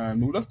A.J. Klein.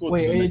 Let's go.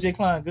 Wait, to the A.J.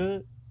 Klein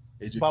good?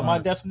 By my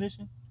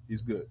definition,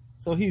 he's good.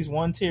 So he's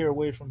one tier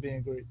away from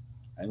being great.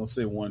 I ain't gonna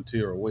say one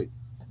tier away.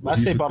 I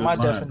say by my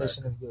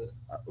definition of good.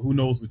 Who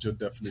knows what your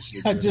definition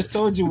of good I just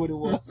told you what it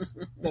was.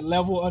 The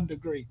level under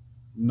great.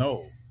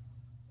 No.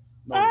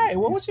 All right,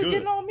 well, what you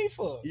getting on me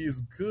for?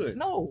 He's good.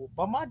 No,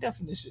 by my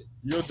definition.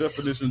 Your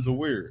definitions are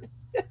weird.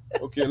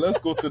 Okay, let's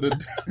go to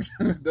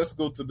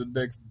the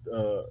next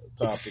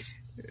topic.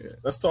 Yeah.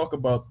 Let's talk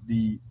about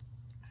the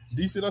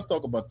DC. Let's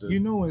talk about the. You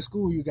know, in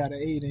school you got an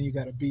A, then you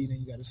got a B, then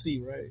you got a C,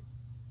 right?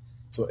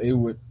 So A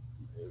would.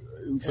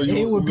 So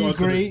A would be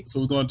great.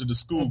 So we're going to the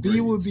school. A B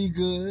grades. would be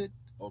good.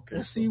 Okay.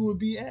 A C would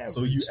be average.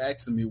 So you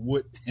asking me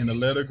what in the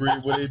letter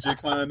grade what AJ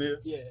Klein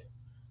is?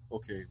 Yeah.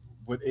 Okay.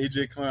 What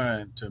AJ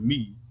Klein to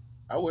me,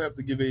 I would have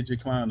to give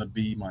AJ Klein a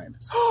B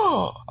minus.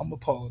 I'm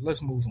appalled.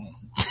 Let's move on.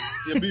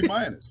 Yeah, B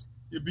minus.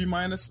 Yeah, B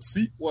minus.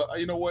 C. Well,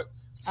 you know what?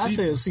 I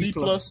say a C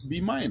plus, B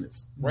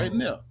minus. Right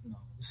now. No.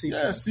 C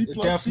yeah, plus. C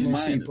plus, B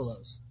minus. C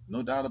plus.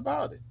 No doubt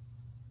about it.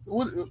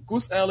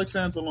 What's Alex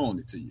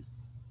Anzalone to you?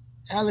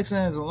 Alex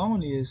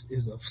Anzalone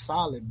is a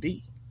solid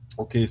B.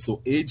 Okay, so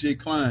AJ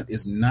Klein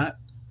is not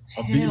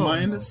a B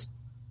minus.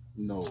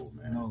 No,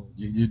 man. No,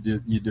 you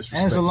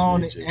disrespecting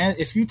Anzalone. AJ. And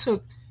if you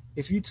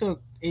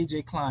took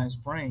AJ Klein's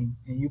brain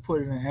and you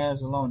put it in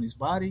Anzalone's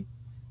body,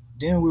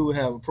 then we would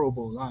have a Pro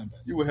Bowl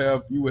linebacker. You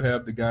would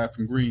have the guy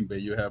from Green Bay.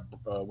 You have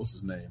what's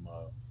his name?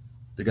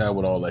 The guy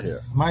with all the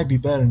hair. Might be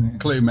better than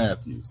Clay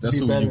Matthews. That's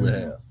who you would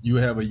have. You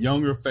would have a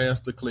younger,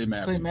 faster Clay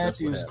Matthews. Clay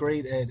Matthews is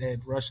great at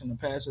rushing the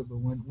passer, but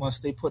once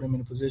they put him in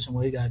a position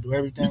where he got to do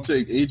everything. You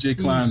take AJ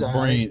Klein's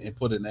brain and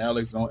put it in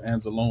Alex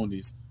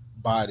Anzalone's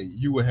body,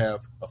 you would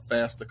have a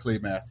faster Clay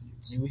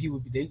Matthews. He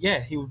would be. Yeah,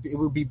 he would. It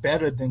would be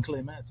better than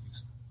Clay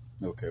Matthews.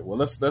 Okay, well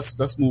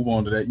let's move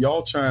on to that.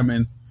 Y'all chime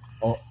in.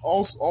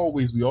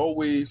 We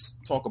always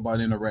talk about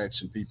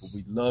interaction, people.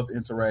 We love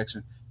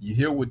interaction. You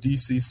hear what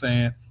DC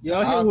saying.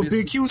 Y'all hear what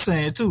Big Q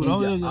saying too.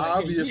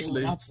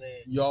 Obviously,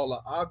 y'all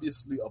are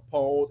obviously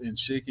appalled and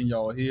shaking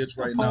y'all heads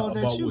right now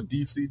about what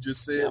DC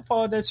just said. Yeah,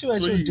 appalled at you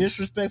at your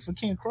disrespect for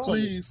Ken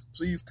Crawley.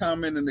 Please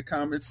comment in the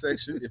comment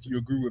section if you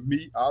agree with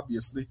me,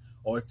 obviously,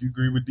 or if you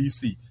agree with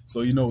DC.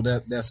 So you know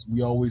that's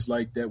we always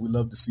like that. We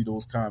love to see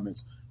those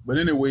comments. But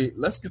anyway,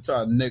 let's get to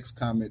our next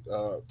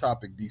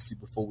topic, DC,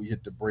 before we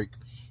hit the break.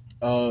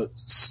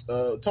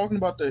 Talking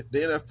about the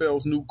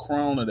NFL's new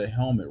crown of the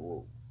helmet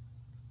rule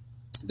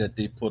that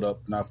they put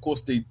up. Now, of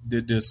course, they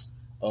did this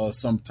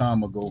some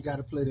time ago. You got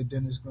to play the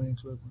Dennis Green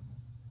clip.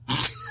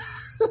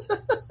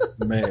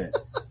 Man,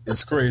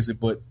 it's crazy.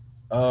 But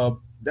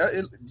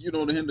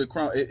to hinder the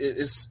crown,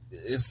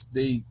 it's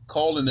they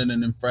calling it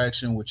an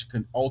infraction, which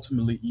can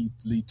ultimately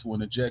lead to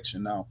an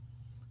ejection. Now,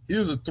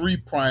 here's the 3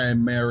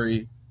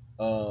 primary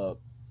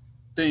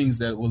things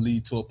that will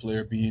lead to a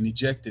player being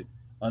ejected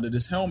under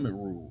this helmet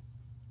rule.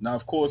 Now,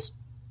 of course,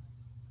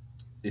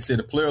 they say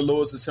the player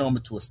lowers his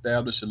helmet to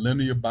establish a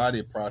linear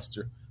body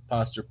posture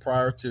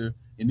prior to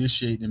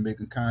initiating and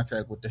making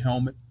contact with the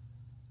helmet.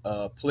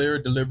 Player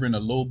delivering a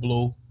low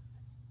blow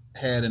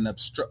had an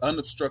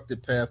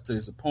unobstructed path to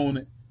his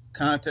opponent.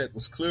 Contact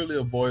was clearly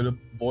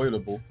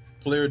avoidable.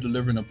 Player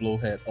delivering a blow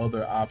had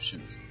other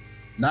options.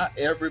 Not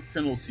every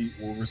penalty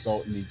will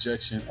result in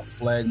ejection. A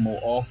flag more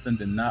often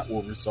than not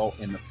will result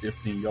in a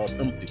 15-yard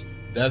penalty.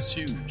 That's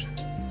huge.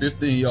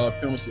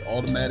 15-yard penalty,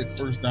 automatic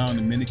first down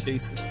in many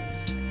cases.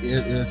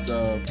 It is,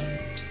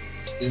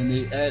 and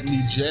they add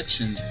an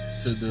ejection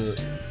to the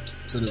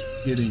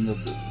hitting of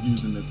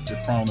using the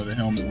crown of the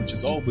helmet, which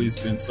has always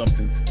been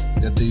something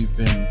that they've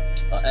been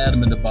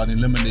adamant about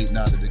eliminating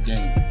out of the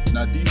game.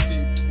 Now,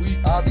 DC, we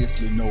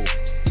obviously know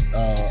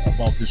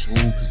about this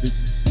rule because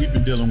we've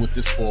been dealing with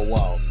this for a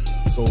while.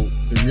 So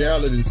the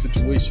reality of the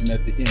situation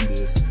at the end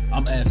is,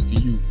 I'm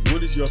asking you,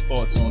 what is your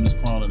thoughts on this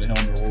crown of the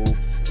helmet rule?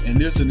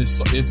 And it's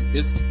these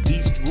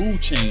rule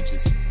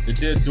changes that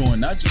they're doing,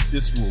 not just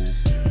this rule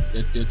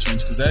that they're changing,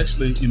 because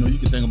actually, you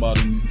can think about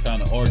it and you can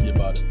kind of argue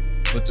about it.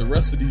 But the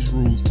rest of these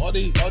rules, are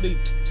they turning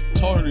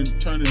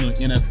the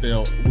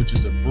NFL, which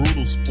is a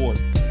brutal sport,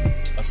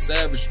 a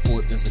savage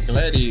sport, that's a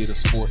gladiator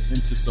sport,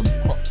 into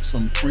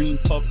some cream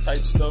puff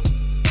type stuff,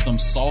 some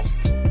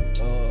soft,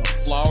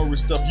 flowery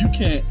stuff? You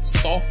can't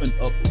soften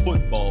up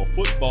football.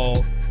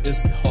 Football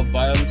is a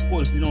violent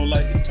sport. If you don't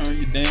like it, turn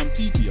your damn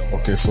TV off.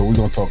 Okay, so we're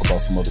going to talk about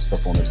some other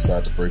stuff on the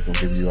side of the break. We'll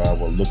give you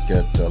our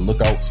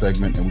lookout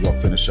segment, and we're going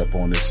to finish up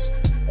on this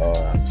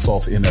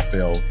soft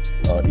NFL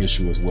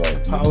issue as well.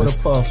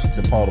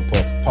 The Powder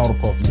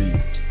Puff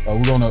League.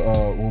 We're going to,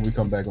 when we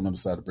come back on the other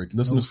side of the break,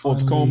 listen to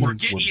Sports Coma.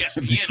 Forget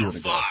ESPN or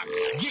Fox.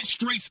 Get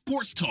straight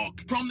sports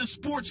talk from the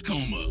Sports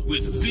Coma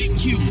with Big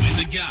Q and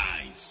the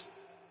guys.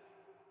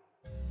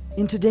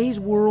 In today's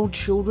world,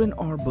 children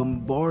are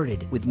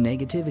bombarded with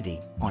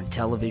negativity on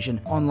television,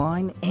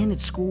 online, and at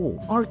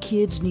school. Our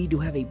kids need to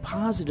have a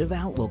positive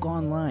outlook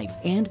on life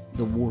and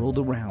the world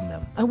around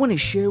them. I want to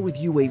share with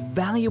you a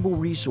valuable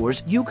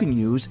resource you can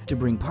use to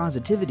bring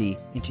positivity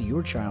into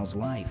your child's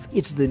life.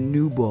 It's the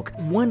new book,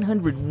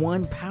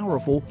 101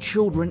 Powerful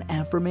Children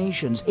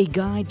Affirmations, a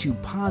guide to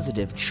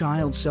positive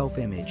child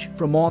self-image,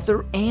 from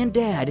author and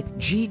dad,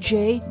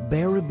 G.J.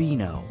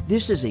 Barabino.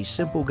 This is a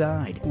simple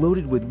guide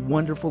loaded with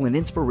wonderful and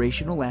inspirational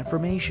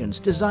affirmations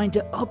designed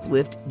to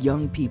uplift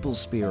young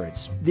people's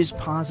spirits. This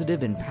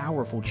positive and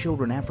powerful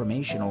children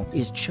affirmational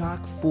is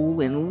chock full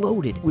and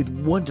loaded with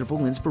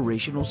wonderful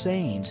inspirational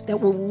sayings that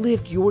will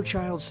lift your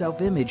child's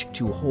self-image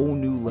to whole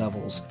new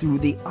levels through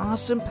the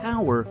awesome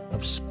power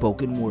of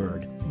spoken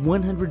word.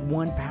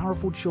 101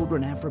 Powerful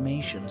Children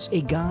Affirmations,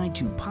 a guide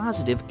to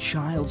positive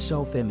child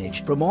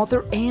self-image, from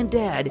author and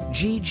dad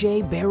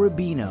G.J.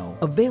 Barabino.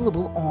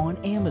 Available on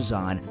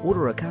Amazon.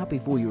 Order a copy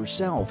for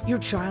yourself, your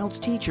child's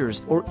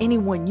teachers, or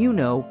anyone you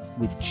know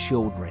with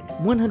children.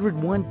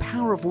 101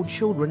 Powerful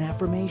Children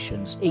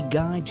Affirmations, a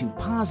guide to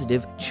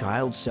positive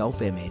child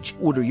self-image.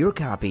 Order your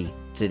copy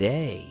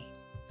today.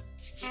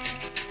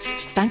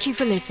 Thank you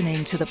for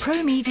listening to the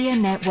Pro Media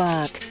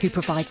Network, who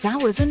provides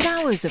hours and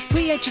hours of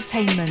free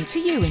entertainment to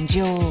you and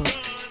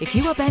yours. If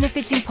you are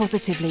benefiting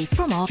positively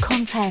from our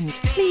content,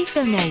 please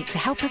donate to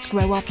help us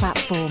grow our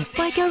platform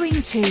by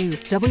going to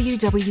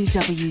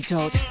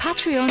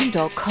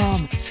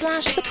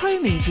www.patreon.com/the Pro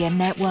Media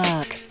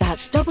Network.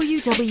 That's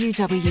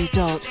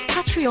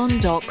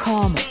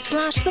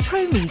www.patreon.com/the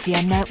Pro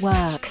Media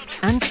Network,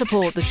 and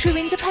support the true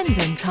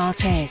independent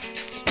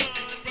artists.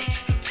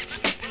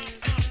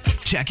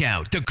 Check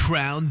out the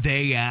Crown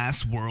They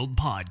Ass World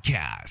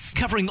podcast,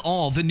 covering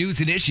all the news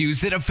and issues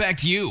that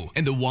affect you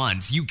and the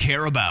ones you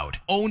care about,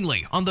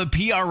 only on the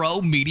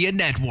P.R.O. Media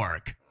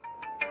Network.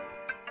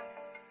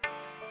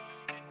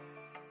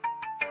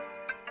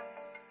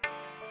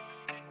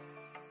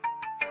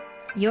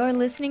 You're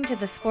listening to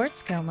the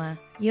Sports Coma,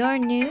 your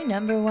new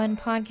 #1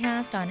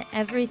 podcast on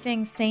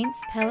everything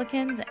Saints,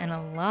 Pelicans, and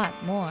a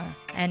lot more.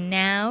 And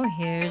now,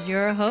 here's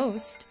your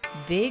host,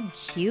 Big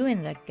Q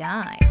and the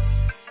guys.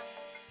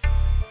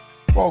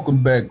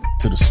 Welcome back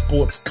to the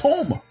Sports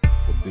Coma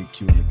with Big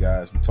Q and the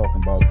guys. We're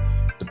talking about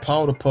the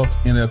Powder Puff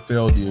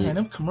NFL deal. Man,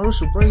 them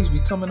commercial breaks be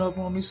coming up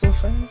on me so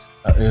fast.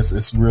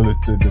 It's really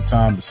to the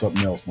time to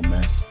something else, my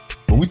man.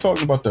 But we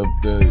talking about the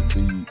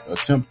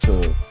attempt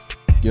to,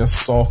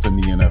 soften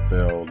the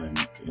NFL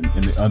and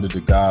under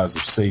the guise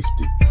of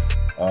safety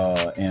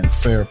and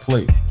fair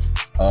play.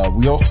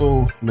 We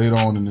also, later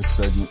on in this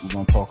segment, we're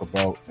going to talk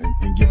about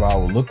and give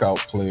our lookout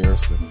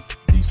players. And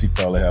DC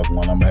probably have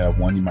one. I'm going to have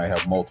one. You might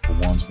have multiple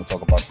ones. We're going to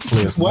talk about the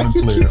players. Why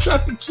you keep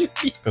trying to give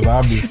me? Because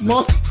obviously,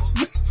 multiple.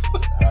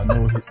 I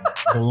know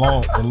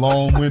the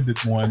long-winded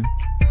one,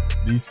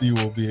 DC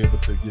will be able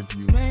to give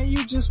you. Man,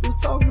 you just was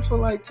talking for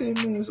like 10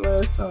 minutes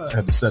last time. I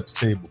had to set the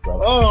table,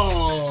 brother.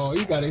 Oh,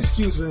 you got an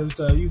excuse for every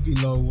time you be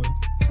long-winded.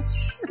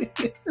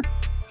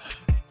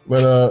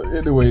 But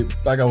anyway,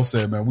 like I was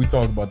saying, man, we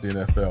talk about the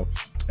NFL.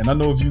 And I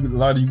know a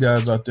lot of you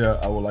guys out there,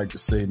 I would like to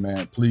say,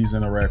 man, please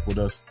interact with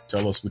us.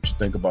 Tell us what you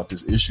think about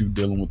this issue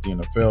dealing with the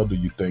NFL. Do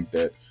you think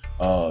that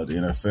the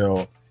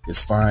NFL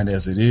is fine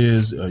as it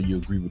is? You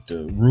agree with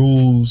the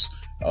rules?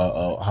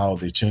 How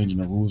they're changing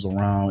the rules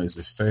around? Is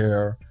it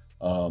fair?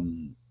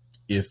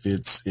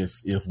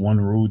 If one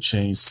rule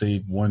change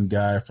saved one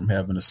guy from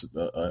having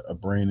a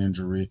brain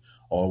injury,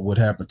 or what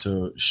happened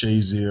to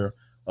Shazier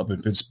up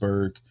in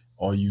Pittsburgh,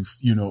 or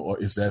or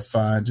is that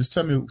fine? Just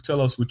tell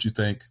us what you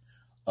think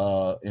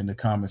in the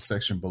comment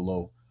section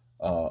below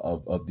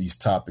of these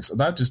topics.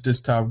 Not just this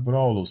topic, but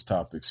all those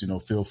topics.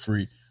 Feel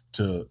free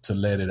to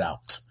let it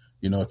out.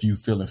 If you're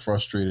feeling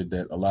frustrated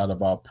that a lot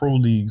of our pro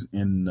leagues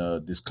in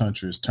this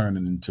country is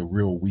turning into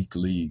real weak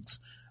leagues,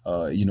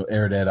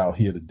 air that out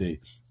here today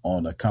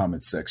on the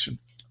comment section.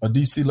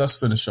 DC, let's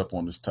finish up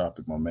on this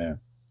topic, my man.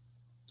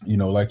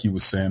 Like you were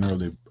saying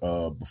earlier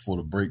before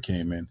the break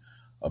came in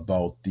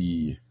about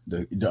the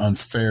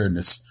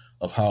unfairness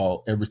of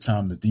how every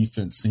time the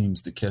defense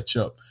seems to catch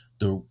up,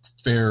 the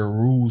Fair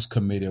Rules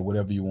Committee, or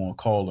whatever you want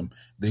to call them,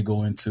 they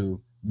go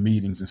into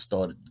meetings and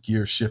start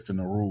gear shifting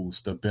the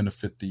rules to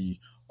benefit the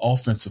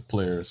offensive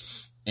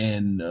players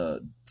and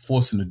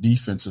forcing the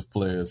defensive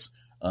players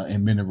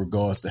in many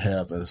regards to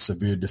have a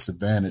severe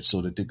disadvantage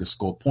so that they can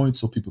score points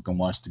so people can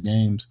watch the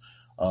games.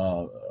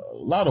 A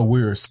lot of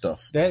weird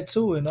stuff. That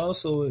too. And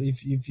also,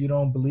 if you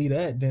don't believe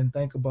that, then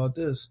think about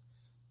this.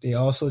 They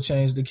also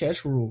changed the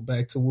catch rule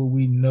back to what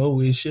we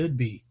know it should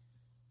be.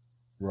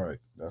 Right.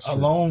 That's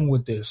along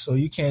with this. So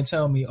you can't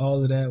tell me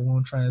all of that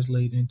won't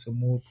translate into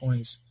more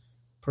points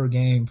per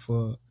game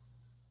for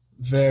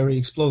very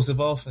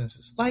explosive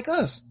offenses like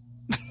us.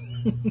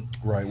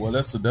 Right. Well,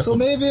 that's so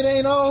maybe it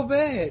ain't all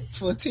bad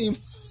for a team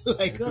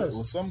like us.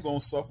 Well, some gonna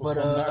suffer. But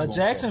some not a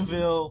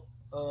Jacksonville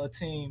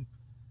team,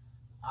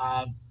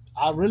 I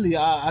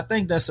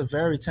think that's a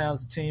very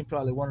talented team,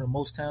 probably one of the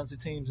most talented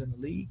teams in the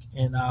league,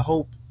 and I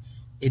hope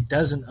it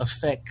doesn't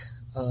affect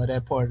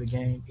that part of the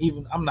game.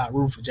 Even I'm not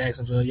rooting for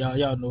Jacksonville.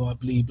 Y'all know I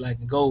bleed black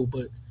and gold,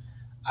 but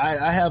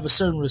I have a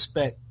certain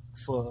respect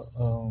for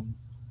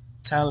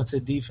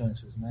talented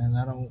defenses, man.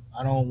 I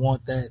don't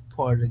want that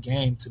part of the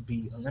game to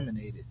be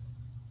eliminated.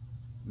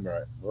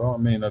 Right. Well, I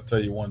mean, I'll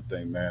tell you one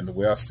thing, man. The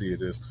way I see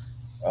it is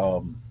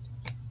the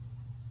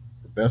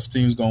best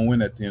team's going to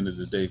win at the end of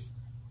the day.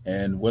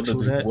 And whether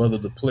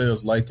the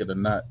players like it or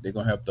not, they're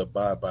going to have to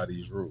abide by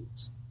these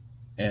rules.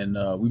 And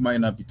we might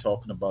not be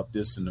talking about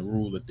this in the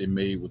rule that they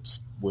made with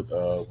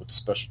the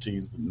special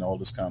teams and all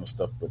this kind of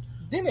stuff, but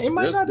then it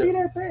might not be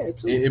that bad,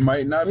 too. It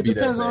might not be that bad. It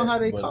depends on how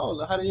they call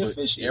it, how they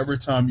officiate. Every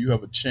time you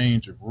have a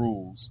change of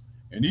rules,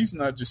 and these are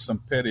not just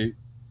some petty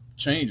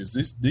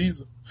changes.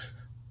 These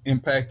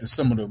impacted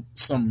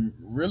some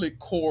really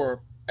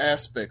core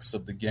aspects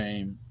of the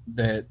game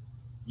that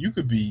you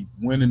could be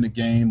winning the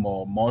game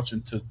or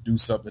marching to do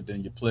something,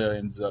 then your player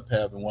ends up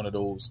having one of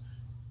those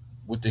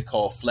what they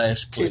call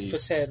flash plays. Tit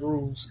for tat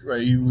rules.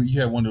 Right. You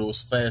have one of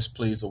those flash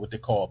plays or what they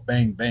call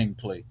bang bang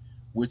play,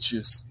 which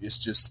is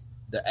just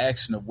the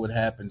action of what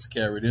happens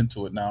carried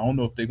into it. Now I don't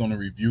know if they're going to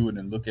review it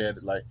and look at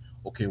it like,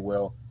 okay,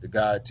 well, the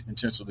guy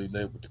intentionally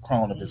led with the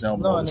crown of his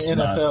helmet. No, in the NFL,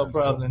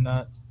 nonsense. Probably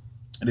not.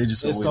 And they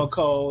just it's going to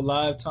call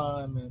live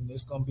time, and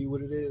it's going to be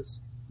what it is.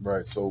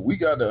 Right. So we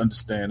got to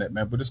understand that,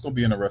 man. But it's going to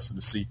be interesting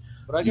to see.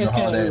 But I guess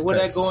will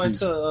that go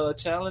into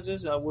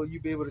challenges? Will you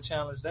be able to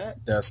challenge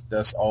that?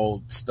 That's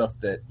all stuff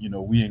that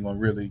we ain't going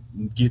to really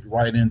get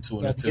right into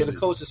it. Got to get the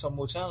coaches some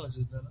more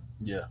challenges, then.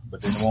 Yeah,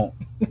 but they won't.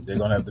 They're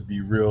going to have to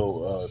be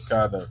real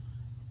kind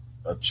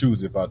of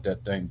choosy about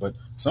that thing. But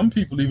some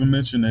people even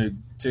mention they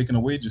taking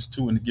away just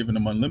two and giving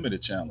them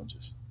unlimited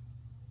challenges.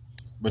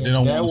 But they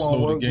don't want to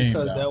slow the game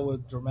because down. That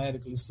would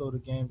dramatically slow the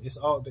game. It's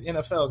all the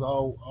NFL is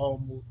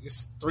all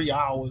it's 3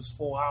 hours,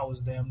 4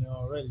 hours damn near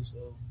already.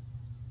 So,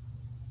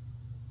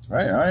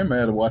 right, I ain't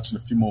mad at watching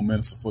a few more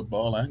minutes of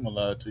football. I ain't gonna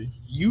lie to you.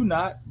 You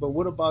not, but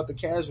what about the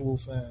casual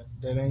fan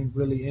that ain't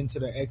really into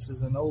the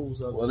X's and O's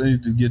of it? Well, they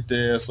need to get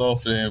their ass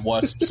off there and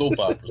watch some soap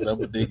operas. That's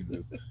what they can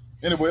do.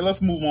 Anyway,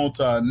 let's move on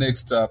to our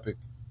next topic,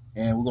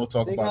 and we're gonna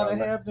talk about. They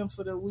gotta have them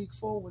for the week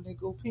 4 when they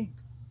go pink.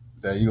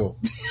 There you go.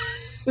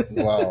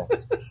 Wow.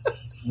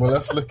 Well,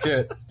 let's look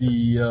at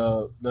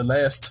the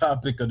last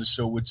topic of the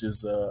show, which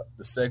is the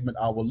segment,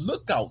 our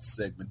lookout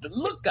segment. The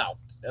lookout.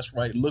 That's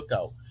right,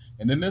 lookout.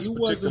 And in this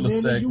particular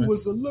segment, you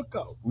was a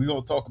lookout. We're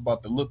gonna talk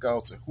about the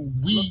lookouts and who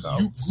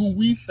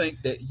we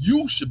think that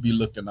you should be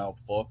looking out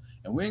for.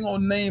 And we ain't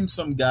gonna name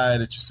some guy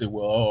that you say,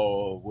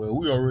 well,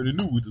 we already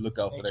knew we'd look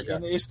out for that guy.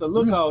 And it's the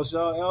lookouts,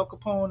 y'all. Al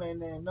Capone ain't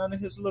named none of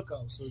his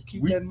lookouts, so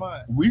keep that in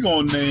mind. We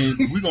gonna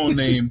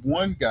name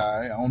one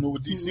guy. I don't know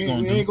what DC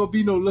gonna do. Ain't gonna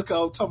be no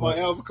lookout talking about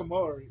Alvin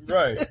Kamara.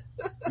 Right.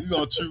 We're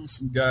gonna choose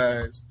some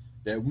guys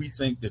that we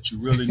think that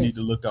you really need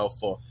to look out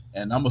for.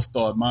 And I'm gonna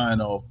start mine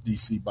off,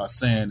 DC, by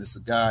saying it's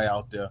a guy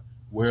out there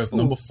wears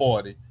number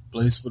 40.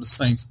 Plays for the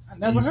Saints. I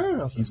never heard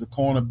of him. He's a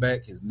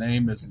cornerback. His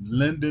name is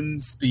Lyndon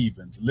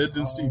Stevens.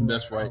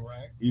 That's right.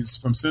 He's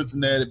from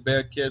Cincinnati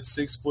Bearcats,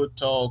 6 foot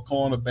tall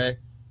cornerback.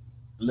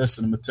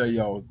 listen, I'm gonna tell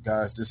y'all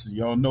guys,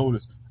 y'all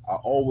notice I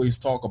always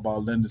talk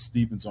about Lyndon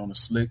Stevens on the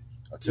slick.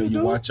 I tell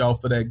you, watch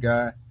out for that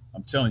guy.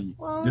 I'm telling you,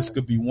 this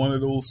could be one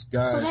of those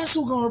guys. So that's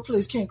who's gonna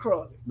replace Ken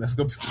Crawley. That's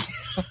gonna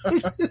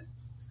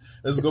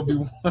be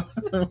one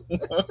of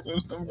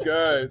them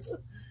guys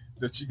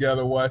that you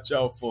gotta watch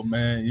out for,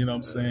 man. You know what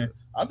I'm saying?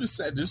 I'm just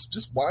saying,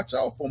 just watch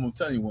out for him. I'm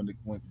telling you,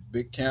 when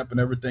big camp and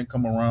everything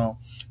come around,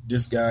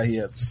 this guy, he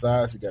has the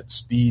size, he got the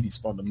speed, he's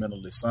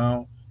fundamentally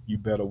sound. You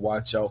better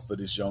watch out for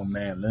this young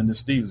man, Lyndon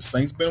Stevens. The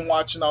Saints been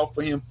watching out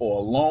for him for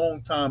a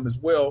long time as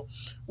well.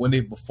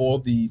 Before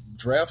the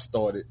draft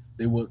started,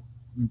 they were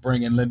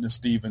bringing Lyndon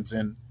Stevens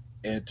in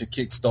and to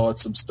kickstart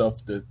some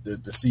stuff to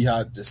see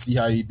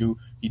how he do.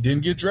 He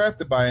didn't get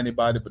drafted by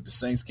anybody, but the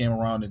Saints came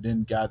around and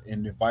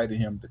invited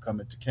him to come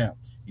into camp.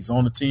 He's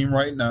on the team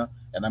right now,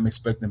 and I'm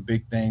expecting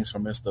big things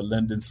from Mr.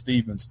 Lyndon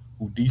Stevens,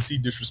 who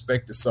DC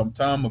disrespected some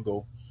time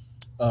ago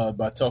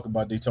by talking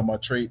about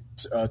trade,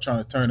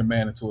 trying to turn the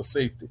man into a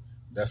safety.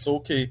 That's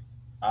okay.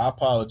 I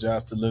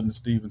apologize to Lyndon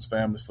Stevens'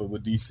 family for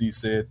what DC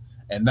said,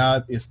 and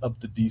now it's up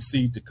to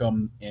DC to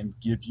come and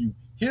give you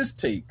his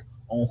take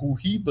on who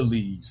he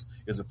believes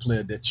is a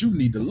player that you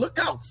need to look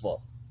out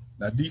for.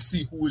 Now,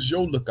 DC, who is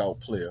your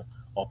lookout player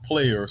or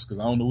players? Because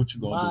I don't know what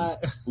you're going to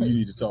do. Who you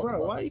need to talk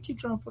about. Why you keep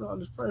trying to put all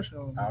this pressure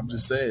on me? I'm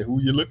just saying, who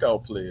your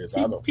lookout players.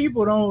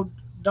 People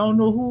don't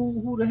know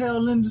who the hell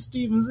Lyndon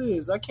Stevens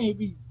is. I can't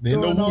be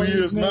throwing all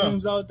these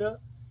names out there.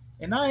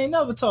 And I ain't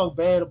never talked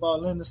bad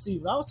about Lyndon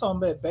Stevens. I was talking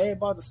bad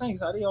about the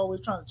Saints, how they always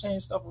trying to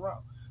change stuff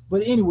around.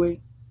 But anyway,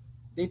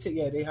 they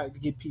have to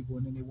get people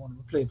and then they want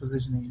to play a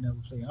position they ain't never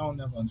played. I don't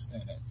never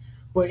understand that.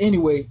 But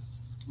anyway,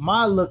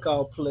 my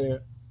lookout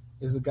player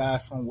is a guy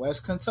from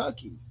West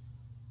Kentucky,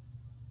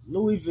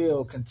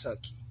 Louisville,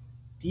 Kentucky.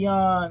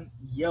 Deion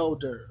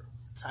Yelder,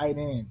 tight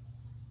end.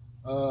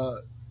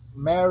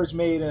 Marriage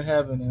made in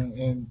heaven.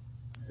 And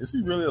is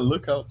he really a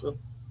lookout though?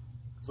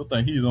 Because I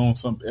think he's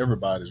on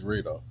everybody's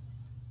radar.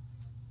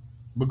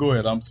 But go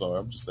ahead. I'm sorry.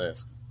 I'm just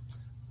asking.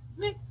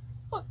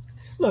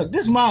 Look,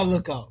 this is my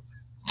lookout.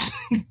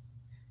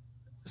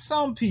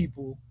 Some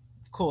people,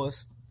 of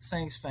course,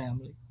 Saints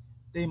family,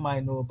 they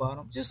might know about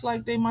him, just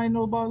like they might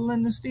know about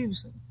Lyndon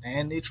Stevenson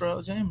and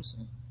Natrell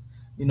Jameson,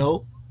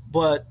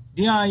 But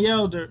Deion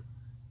Yelder,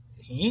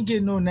 he ain't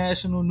getting no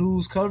national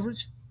news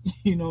coverage.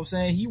 You know what I'm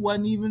saying? He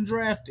wasn't even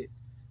drafted.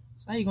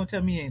 So how you gonna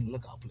tell me he ain't a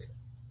lookout player?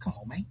 Come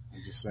on, man.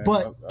 I'm just saying.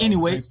 But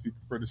anyway, Saints people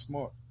pretty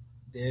smart.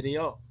 There they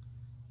are.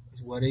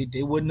 Well,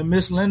 they wouldn't have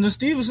missed Lyndon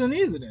Stevenson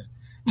either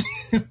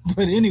then.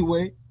 But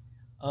anyway,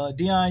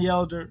 Deion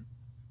Yelder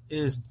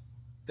is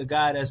the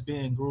guy that's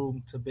being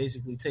groomed to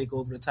basically take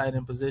over the tight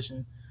end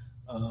position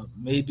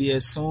maybe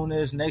as soon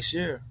as next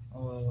year,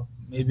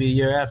 maybe a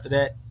year after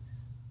that.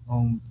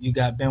 You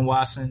got Ben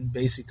Watson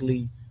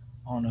basically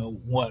on a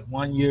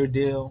 1-year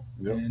deal,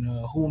 and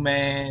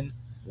Who-Man,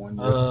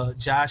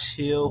 Josh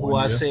Hill, who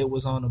I said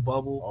was on the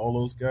bubble. All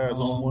those guys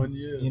on 1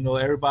 year.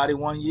 Everybody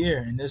 1 year,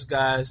 and this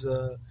guy's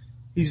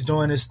he's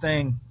doing his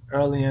thing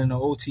early in the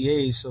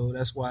OTA, so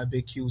that's why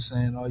Big Q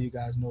saying all you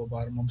guys know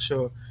about him. I'm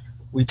sure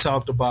we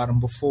talked about him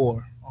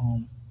before.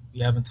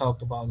 We haven't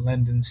talked about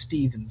Lyndon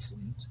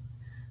Stevenson.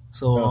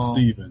 So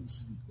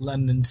Stevens.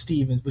 Lyndon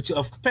Stevens, but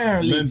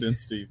apparently Lyndon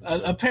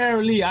Stevens.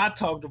 Apparently I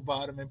talked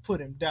about him and put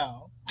him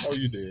down. Oh,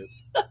 you did.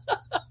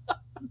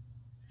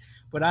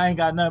 But I ain't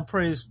got nothing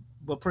praise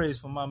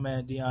for my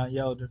man Deion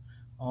Yelder.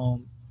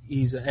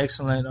 He's an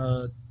excellent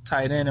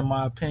tight end in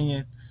my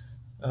opinion.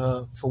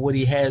 For what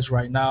he has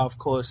right now, of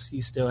course,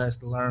 he still has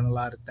to learn a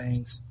lot of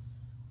things,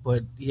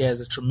 but he has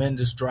a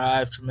tremendous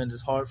drive,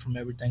 tremendous heart from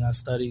everything I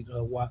studied.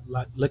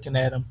 Looking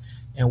at him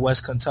in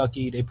West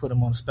Kentucky, they put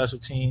him on special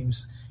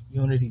teams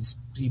unit.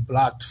 He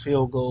blocked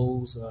field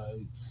goals,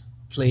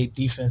 played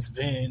defensive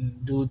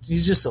end. Dude,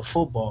 he's just a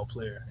football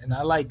player, and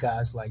I like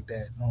guys like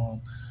that.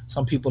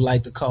 Some people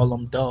like to call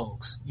them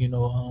dogs,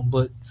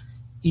 but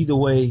either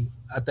way,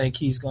 I think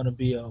he's going to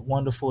be a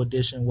wonderful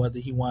addition, whether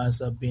he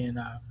winds up being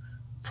our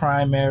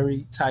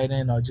primary tight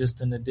end or just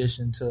in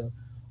addition to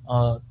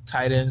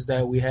tight ends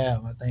that we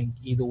have. I think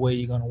either way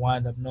you're going to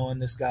wind up knowing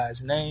this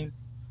guy's name.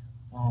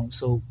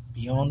 So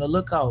be on the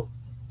lookout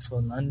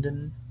for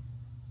London.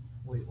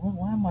 Wait,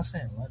 why am I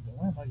saying London?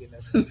 Why am I getting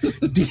that from?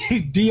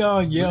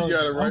 Deion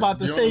Yelder. I'm about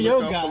to say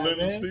your guy,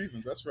 man.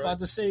 Stevens. That's right. About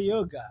to say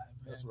your guy,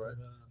 man. That's right.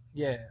 But,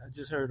 I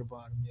just heard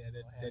about him. Yeah,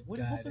 that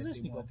guy. What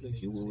position he going to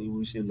play?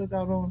 We should look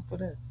out on for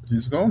that.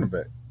 He's going to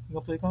back. He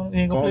going to play corner?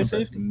 He ain't going to play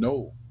safety?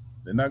 No.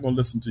 They're not going to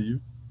listen to you.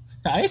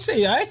 I ain't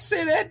say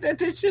that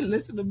they should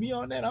listen to me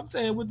on that. I'm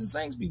saying what the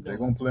Saints be doing. They're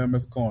going to play him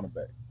as a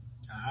cornerback.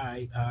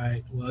 All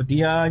right. Well,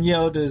 Deion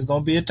Yelder is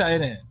going to be a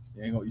tight end.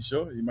 You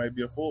sure? He might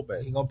be a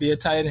fullback. He's going to be a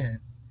tight end.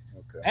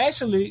 Okay.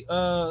 Actually,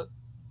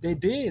 they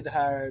did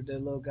hire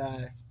that little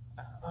guy.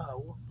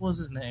 What was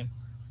his name?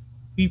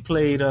 He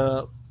played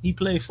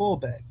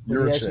fullback.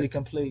 But he actually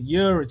can play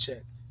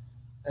Juracek.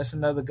 That's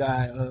another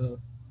guy.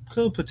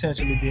 Could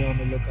potentially be on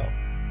the lookout.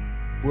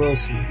 We'll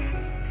see.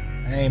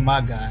 That ain't my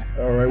guy.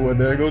 All right, well,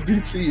 there go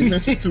DC. You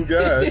mentioned two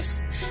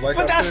guys. Like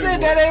but I said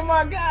that ain't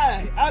my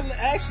guy. I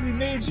actually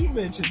made you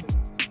mention it.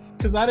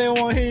 Because I didn't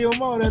want to hear your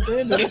mouth at the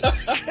end of it.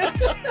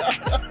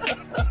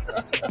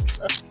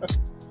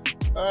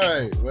 All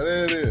right, well,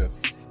 there it is.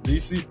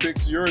 DC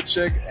picks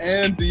Juracek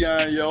and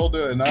Deion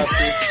Yelder, and I picked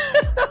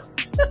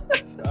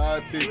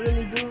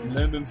Really, dude?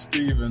 Lyndon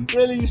Stevens.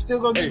 Really, you still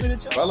gonna give me the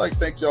chance? I'd like to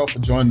thank y'all for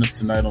joining us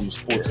tonight on the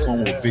Sports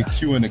Coma with Big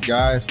Q and the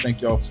guys.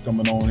 Thank y'all for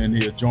coming on in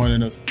here,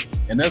 joining us.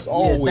 And as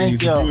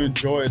always, if you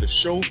enjoy the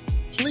show,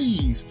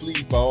 please,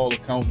 by all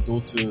accounts, go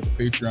to the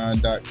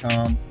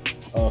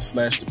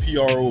patreon.com/the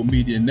P.R.O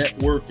Media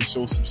Network and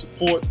show some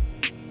support.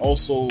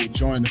 Also,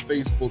 join the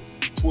Facebook,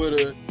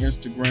 Twitter,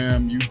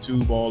 Instagram,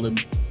 YouTube, all them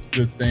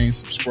good things.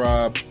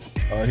 Subscribe,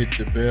 hit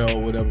the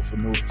bell, whatever, for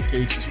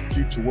notifications for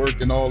future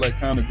work and all that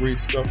kind of great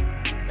stuff.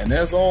 And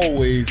as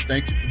always,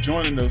 thank you for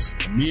joining us.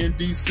 Me and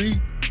DC.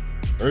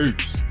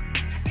 Peace.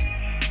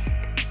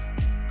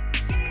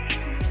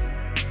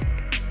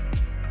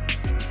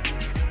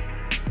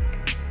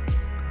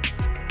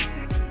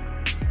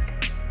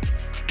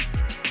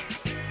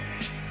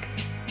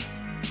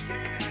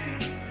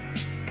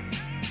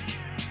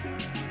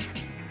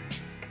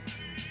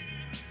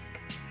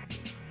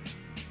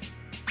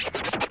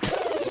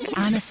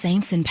 I'm a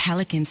Saints and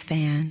Pelicans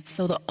fan,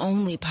 so the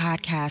only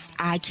podcast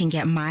I can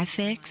get my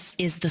fix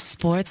is the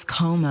Sports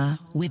Coma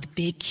with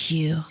Big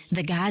Q.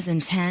 The guy's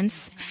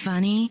intense,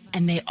 funny,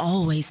 and they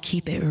always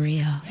keep it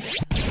real.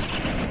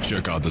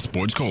 Check out the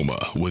Sports Coma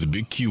with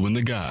Big Q and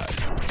the guy.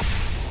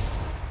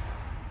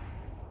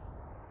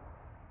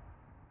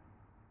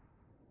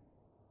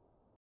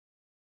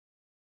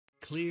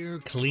 Clear,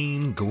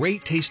 clean,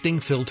 great-tasting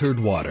filtered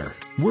water.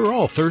 We're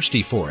all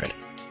thirsty for it.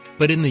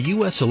 But in the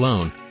U.S.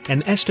 alone,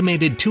 an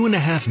estimated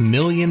 2.5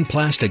 million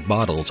plastic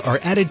bottles are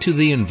added to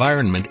the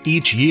environment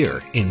each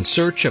year in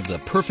search of the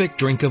perfect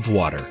drink of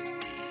water.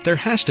 There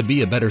has to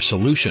be a better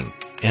solution,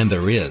 and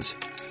there is.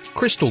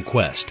 Crystal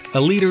Quest,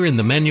 a leader in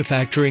the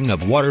manufacturing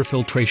of water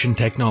filtration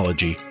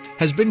technology,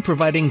 has been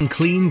providing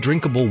clean,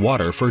 drinkable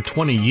water for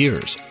 20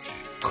 years.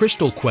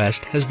 Crystal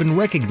Quest has been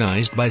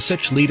recognized by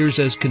such leaders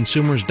as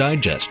Consumers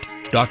Digest,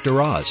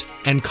 Dr. Oz,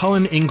 and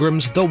Colin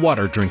Ingram's The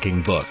Water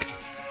Drinking Book,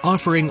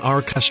 offering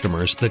our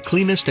customers the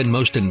cleanest and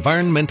most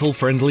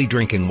environmental-friendly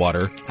drinking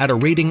water at a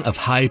rating of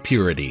high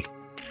purity.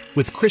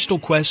 With Crystal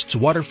Quest's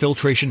water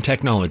filtration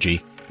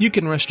technology, you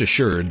can rest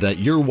assured that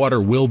your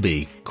water will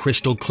be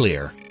crystal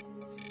clear.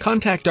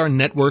 Contact our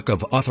network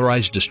of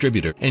authorized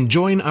distributors and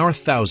join our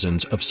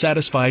thousands of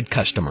satisfied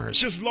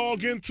customers. Just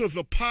log into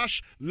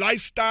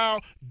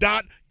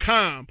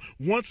theposhlifestyle.com.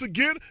 Once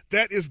again,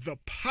 that is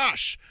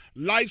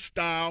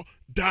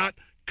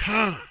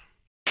theposhlifestyle.com.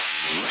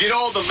 Get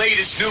all the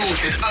latest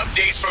news and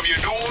updates from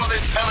your New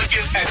Orleans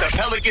Pelicans at the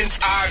Pelicans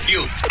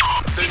Wk,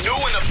 the new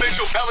and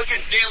official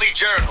Pelicans Daily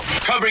Journal,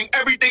 covering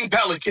everything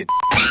Pelicans.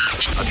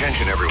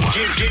 Attention, everyone.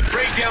 Get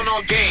breakdown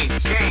on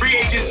games, free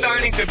agent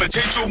signings and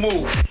potential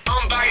moves,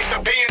 unbiased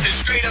opinions and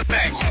straight up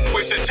facts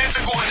with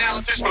statistical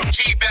analysis from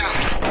G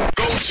Balance.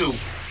 Go to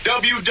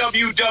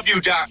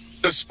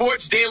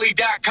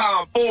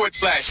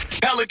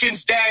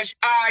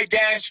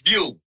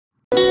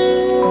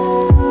www.thesportsdaily.com/Pelicans-I-View.